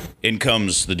 and in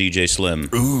comes the DJ Slim.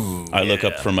 Ooh, I look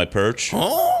up from my perch.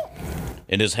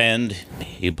 In his hand,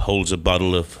 he holds a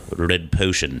bottle of red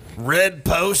potion. Red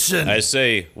potion. I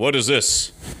say, "What is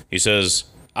this?" He says,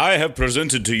 "I have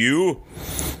presented to you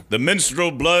the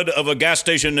minstrel blood of a gas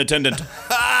station attendant."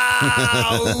 And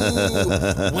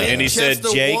he said,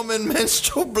 woman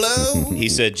minstrel blood. He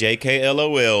said,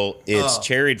 JKLOL. It's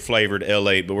cherry flavored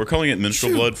L8, but we're calling it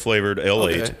minstrel blood flavored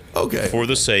L8. Okay. For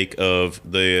the sake of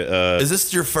the. Is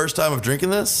this your first time of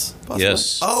drinking this? Possibly?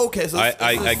 Yes. Oh, okay. So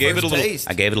I gave it a little taste.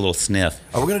 I gave it a little sniff.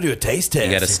 Oh, we're gonna do a taste test.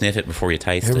 You got to sniff it before you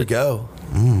taste it. Here we go.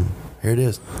 Here it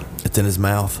is. It's in his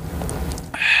mouth.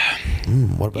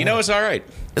 What about it's all right.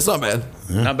 It's not bad.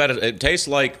 Yeah. Not bad. It tastes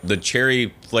like the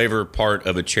cherry flavor part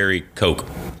of a cherry Coke.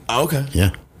 Oh, okay.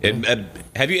 Yeah.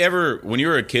 Have you ever, when you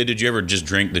were a kid, did you ever just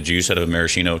drink the juice out of a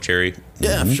maraschino cherry?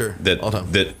 Yeah, I'm sure. All the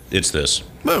time. That it's this.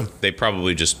 Boom. They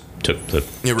probably just took the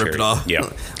You ripped cherry. it off. Yeah.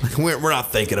 We're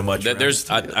not thinking of much.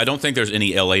 I don't think there's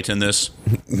any L8 in this.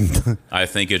 I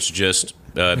think it's just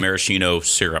maraschino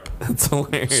syrup. That's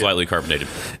hilarious. Slightly carbonated.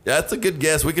 Yeah, that's a good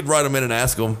guess. We could write them in and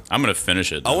ask them. I'm going to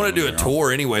finish it. I want to do a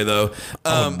tour anyway, though.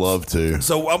 I would love to.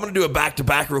 So I'm going to do a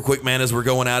back-to-back real quick, man, as we're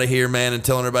going out of here, man, and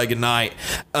telling everybody good night.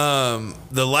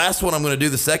 The last one I'm going to do,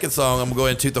 the second song, I'm going to go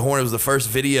ahead and toot the horn. It was the first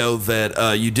video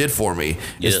that you did for me.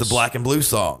 Yes. It's the Black and Blue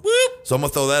song. Whoop. So I'm going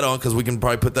to throw that on because we can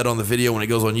probably put that on the video when it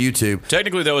goes on YouTube.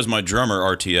 Technically, that was my drummer,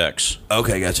 RTX.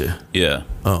 Okay, gotcha. Yeah.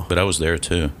 Oh. But I was there,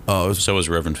 too. Oh, so was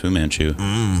Reverend Fu Manchu.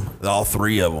 All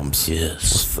three of them.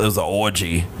 Yes. It was an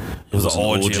orgy. It was an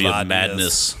orgy of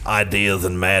madness. Ideas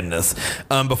and madness.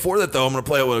 Before that, though, I'm going to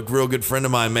play it with a real good friend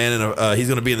of mine, man. And he's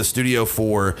going to be in the studio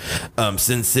for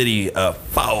Sin City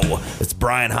Foul. It's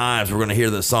Brian Himes. We're going to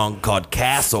hear the song called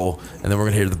Castle, and then we're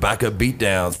going to hear the backup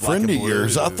beatdowns. Friend of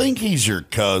yours. I think he's your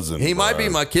cousin. He might be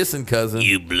my kissing cousin.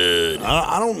 You blood.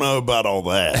 I don't know about all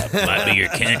that. Might be your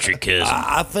country cousin.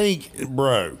 I think,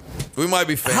 bro. We might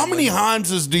be family. How many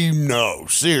Himeses do you know?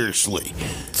 Seriously.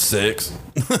 6.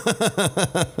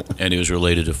 And he was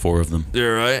related to 4 of them.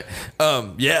 You're right.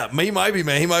 Yeah, he might be,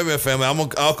 man. He might be a family.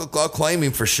 I'll claim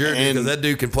him for sure because that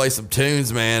dude can play some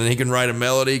tunes, man. And he can write a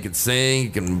melody, he can sing, he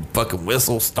can fucking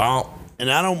whistle, stomp.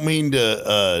 And I don't mean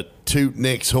to toot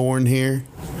Nick's horn here,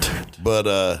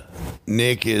 but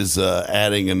Nick is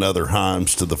adding another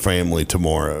Himes to the family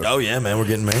tomorrow. Oh, yeah, man. We're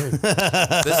getting married.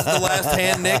 This is the last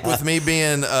Hand Nick with me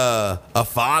being a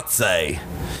Fonse.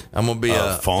 I'm going to be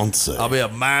Fonse. I'll be a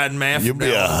married man. You'll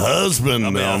be a husband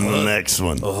on the next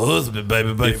one. A husband,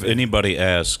 baby. If anybody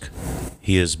asks,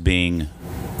 he is being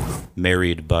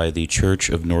married by the Church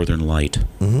of Northern Light.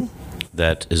 Mm-hmm.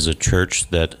 That is a church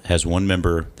that has one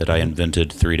member that I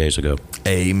invented 3 days ago.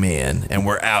 Amen. And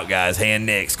we're out, guys. Hand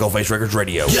Nick, Skullface Records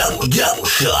Radio. Double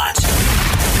shot.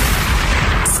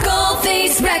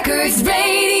 Skullface Records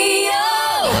Radio.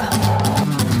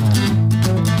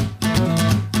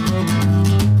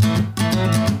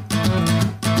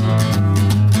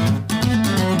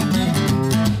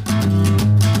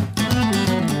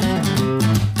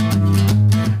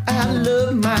 I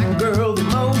love my girl the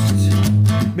most.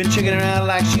 Been checking her out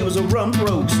like she was a rump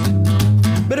roast.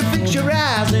 Better fix your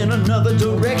eyes in another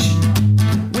direction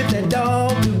with that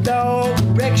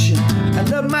dog-to-dog direction. I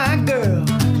love my girl,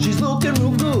 she's looking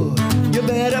real good. You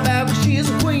better bow 'cause she is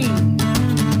a queen.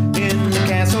 In the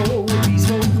castle with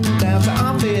peaceful down to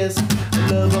office. I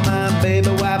love her, my baby,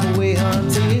 wipe away her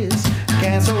tears.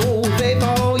 Castle with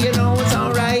paper, you know it's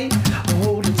alright. I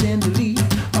hold her tenderly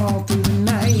all through the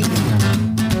night.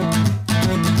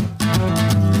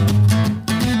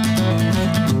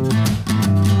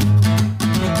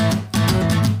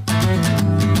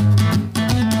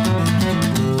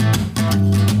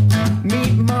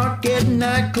 Meat market,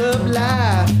 nightclub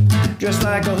life. Dressed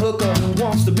like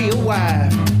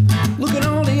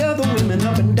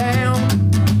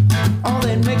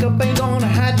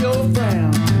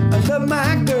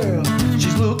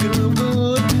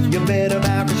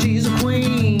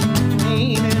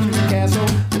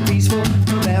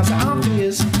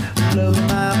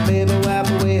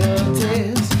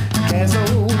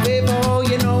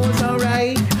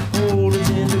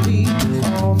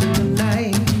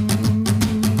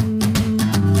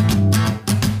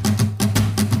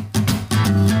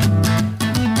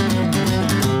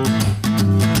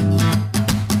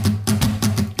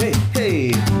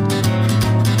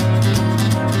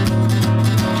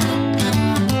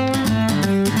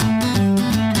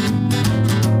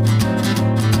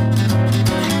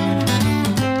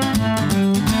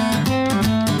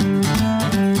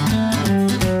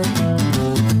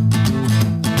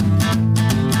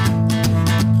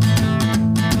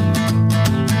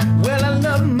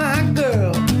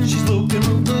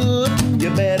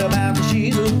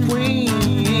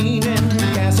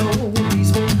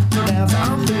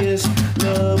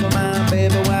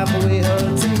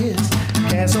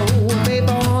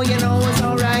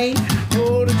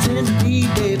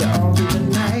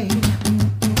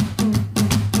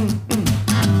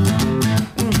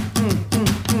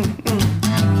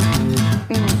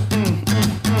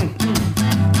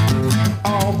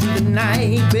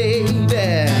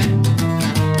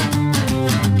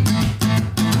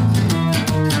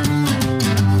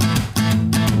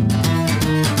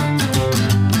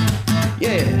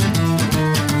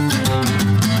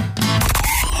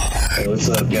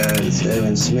It's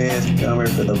Devin Smith, drummer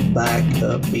for the Backed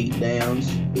Up Beatdowns.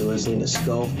 You're listening to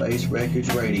Skullface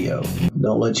Records Radio.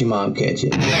 Don't let your mom catch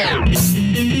it.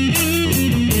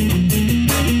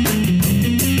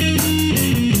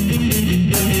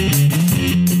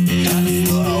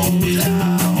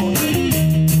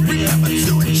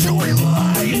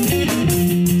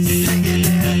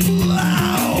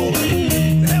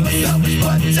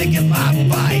 Taking my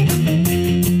bite,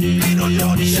 beat on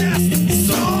your chest,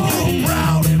 so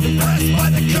proud, impressed by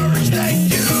the courage that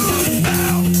you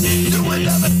found. Do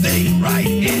another thing right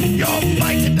in your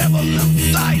fight to never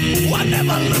lose sight. Why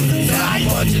never lose sight?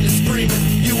 Punching and screaming,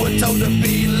 you were told to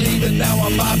be leaving. Now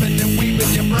I'm bobbing and weaving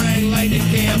your brain like you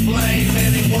can't blame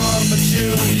anyone but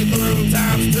you. You through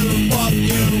times two, fuck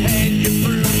you, and you're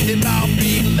through, and I'll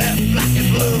be left black and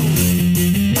blue.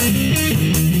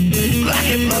 Black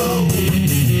and blue.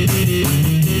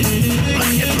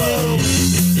 Black and blue.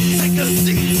 Take a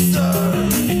seat, sir.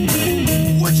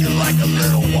 Would you like a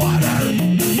little water?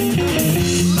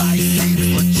 Life seems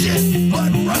legit,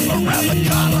 but rough around the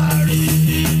collars.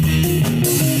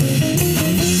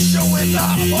 Showing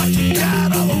off what you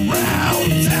got all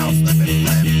around town, slipping,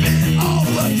 flipping all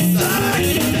upside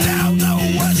down. Know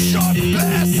what's your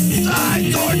best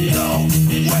side, or don't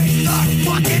waste our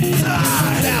fucking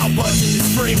time. Now punching and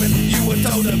screaming, you were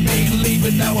told to be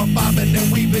leaving. Now I'm bobbing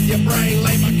and weaving your brain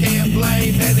lame. I can't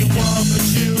blame anyone but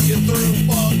you. You're through,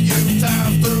 fuck you,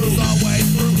 time through, always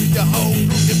through. Your whole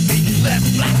crew can be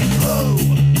left black and blue.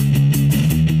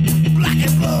 Black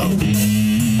and blue.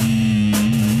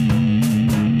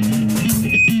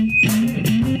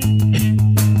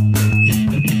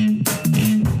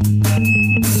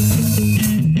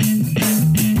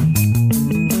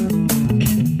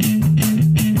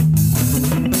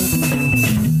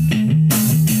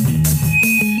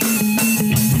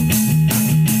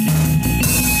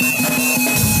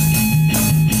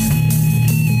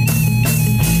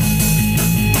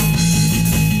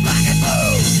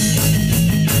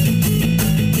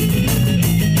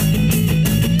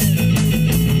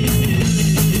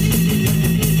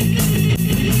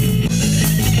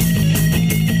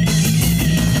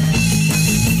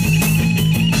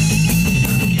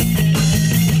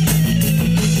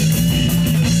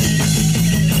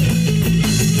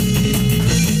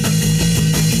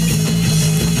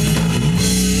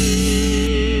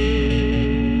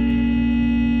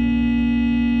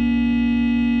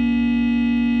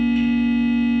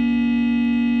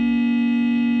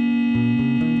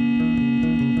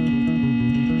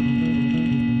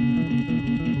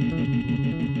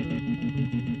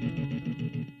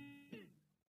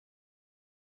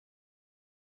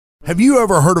 Have you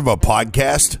ever heard of a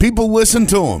podcast? People listen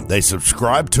to them. They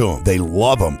subscribe to them. They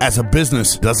love them. As a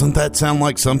business, doesn't that sound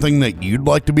like something that you'd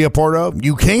like to be a part of?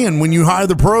 You can when you hire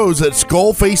the pros at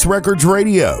Skullface Records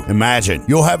Radio. Imagine,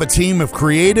 you'll have a team of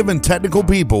creative and technical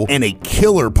people and a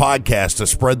killer podcast to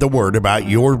spread the word about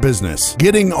your business.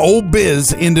 Getting old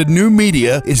biz into new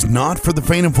media is not for the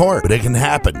faint of heart, but it can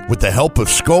happen with the help of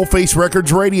Skullface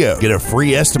Records Radio. Get a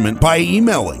free estimate by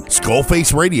emailing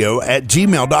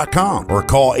skullfaceradio@gmail.com or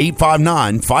call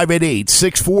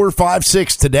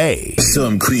 859-588-6456 today.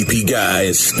 Some creepy guy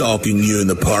is stalking you in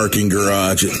the parking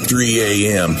garage at 3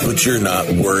 a.m., but you're not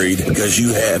worried because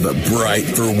you have a Bright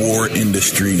for War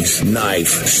Industries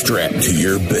knife strapped to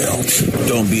your belt.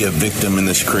 Don't be a victim in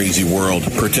this crazy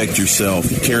world. Protect yourself.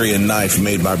 Carry a knife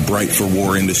made by Bright for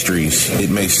War Industries. It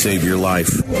may save your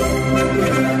life.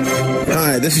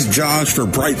 Hi, this is Josh for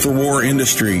Bright for War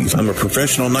Industries. I'm a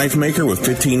professional knife maker with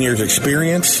 15 years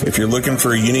experience. If you're looking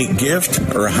for a unique gift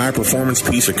or a high-performance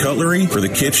piece of cutlery for the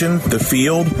kitchen, the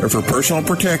field, or for personal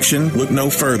protection, look no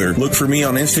further. Look for me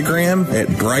on Instagram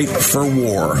at Bright for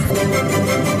War.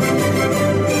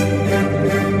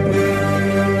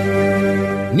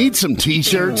 Need some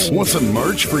t-shirts? Want some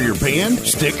merch for your band?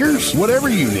 Stickers? Whatever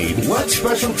you need, let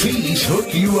Special Tees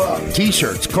hook you up.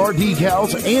 T-shirts, car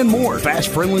decals, and more. Fast,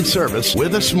 friendly service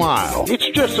with a smile. It's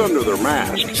just under their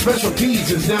mask. Special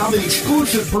Tees is now the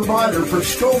exclusive provider for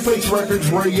Skullface Records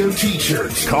Radio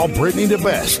t-shirts. Call Brittany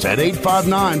DeBest at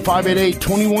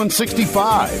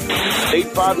 859-588-2165.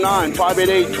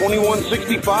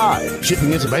 859-588-2165.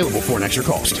 Shipping is available for an extra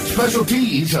cost. Special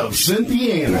Tees of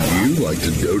Cynthiana. You like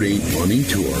to donate money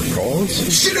to our cause?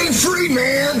 Shit ain't free,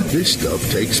 man. This stuff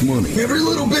takes money. Every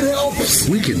little bit helps.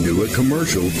 We can do a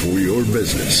commercial for your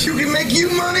business. You can make you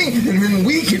money, and then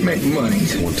we can make money.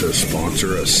 Want to sponsor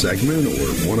sponsor a segment or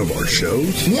one of our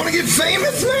shows? Want to get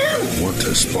famous, man? Want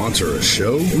to sponsor a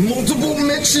show? Multiple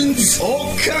mentions,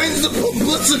 all kinds of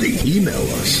publicity. Email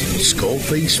us,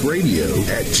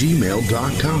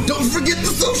 skullfaceradio@gmail.com. Don't forget the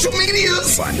social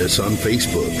medias. Find us on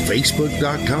Facebook,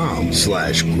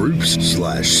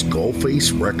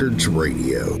 facebook.com/groups/Skullface Records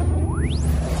Radio.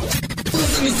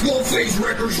 Listen to Skullface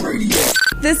Records Radio.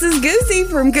 This is Goosey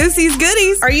from Goosey's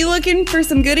Goodies. Are you looking for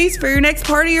some goodies for your next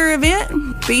party or event?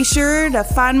 Be sure to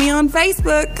find me on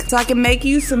Facebook so I can make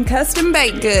you some custom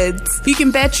baked goods. You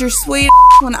can bet your sweet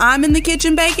when I'm in the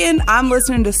kitchen baking, I'm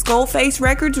listening to Skullface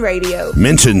Records Radio.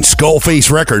 Mention Skullface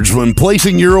Records when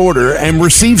placing your order and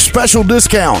receive special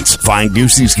discounts. Find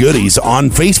Goosey's Goodies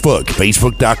on Facebook,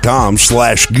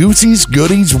 facebook.com/Goosey's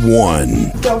Goodies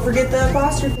 1. Don't forget the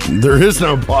apostrophe. There is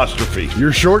no apostrophe.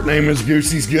 Your short name is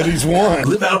Goosey's Goodies 1.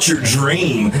 Live out your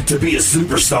dream to be a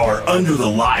superstar under the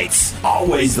lights.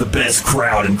 Always the best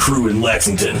crowd and crew in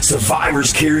Lexington.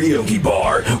 Survivors Karaoke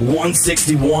Bar,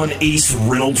 161 East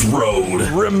Reynolds Road.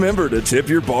 Remember to tip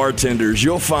your bartenders.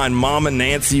 You'll find Mama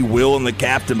Nancy, Will, and the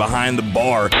captain behind the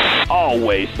bar,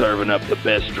 always serving up the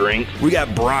best drinks. We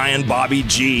got Brian, Bobby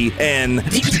G, and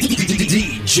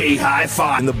DJ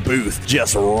Hi-Fi in the booth,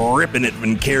 just ripping it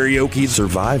in karaoke.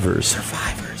 Survivors.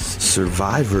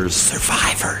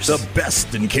 The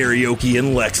best in karaoke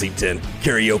in Lexington.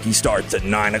 Karaoke starts at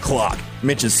 9 o'clock.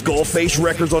 Mention Skullface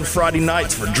Records on Friday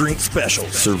nights for drink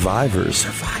specials. Survivors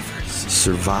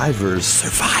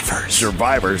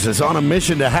is on a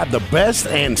mission to have the best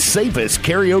and safest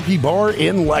karaoke bar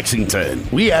in Lexington.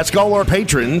 We ask all our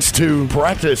patrons to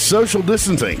practice social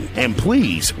distancing and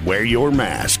please wear your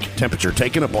mask. Temperature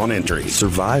taken upon entry.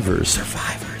 Survivors.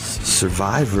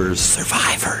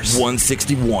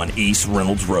 161 East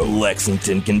Reynolds Road,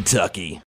 Lexington, Kentucky.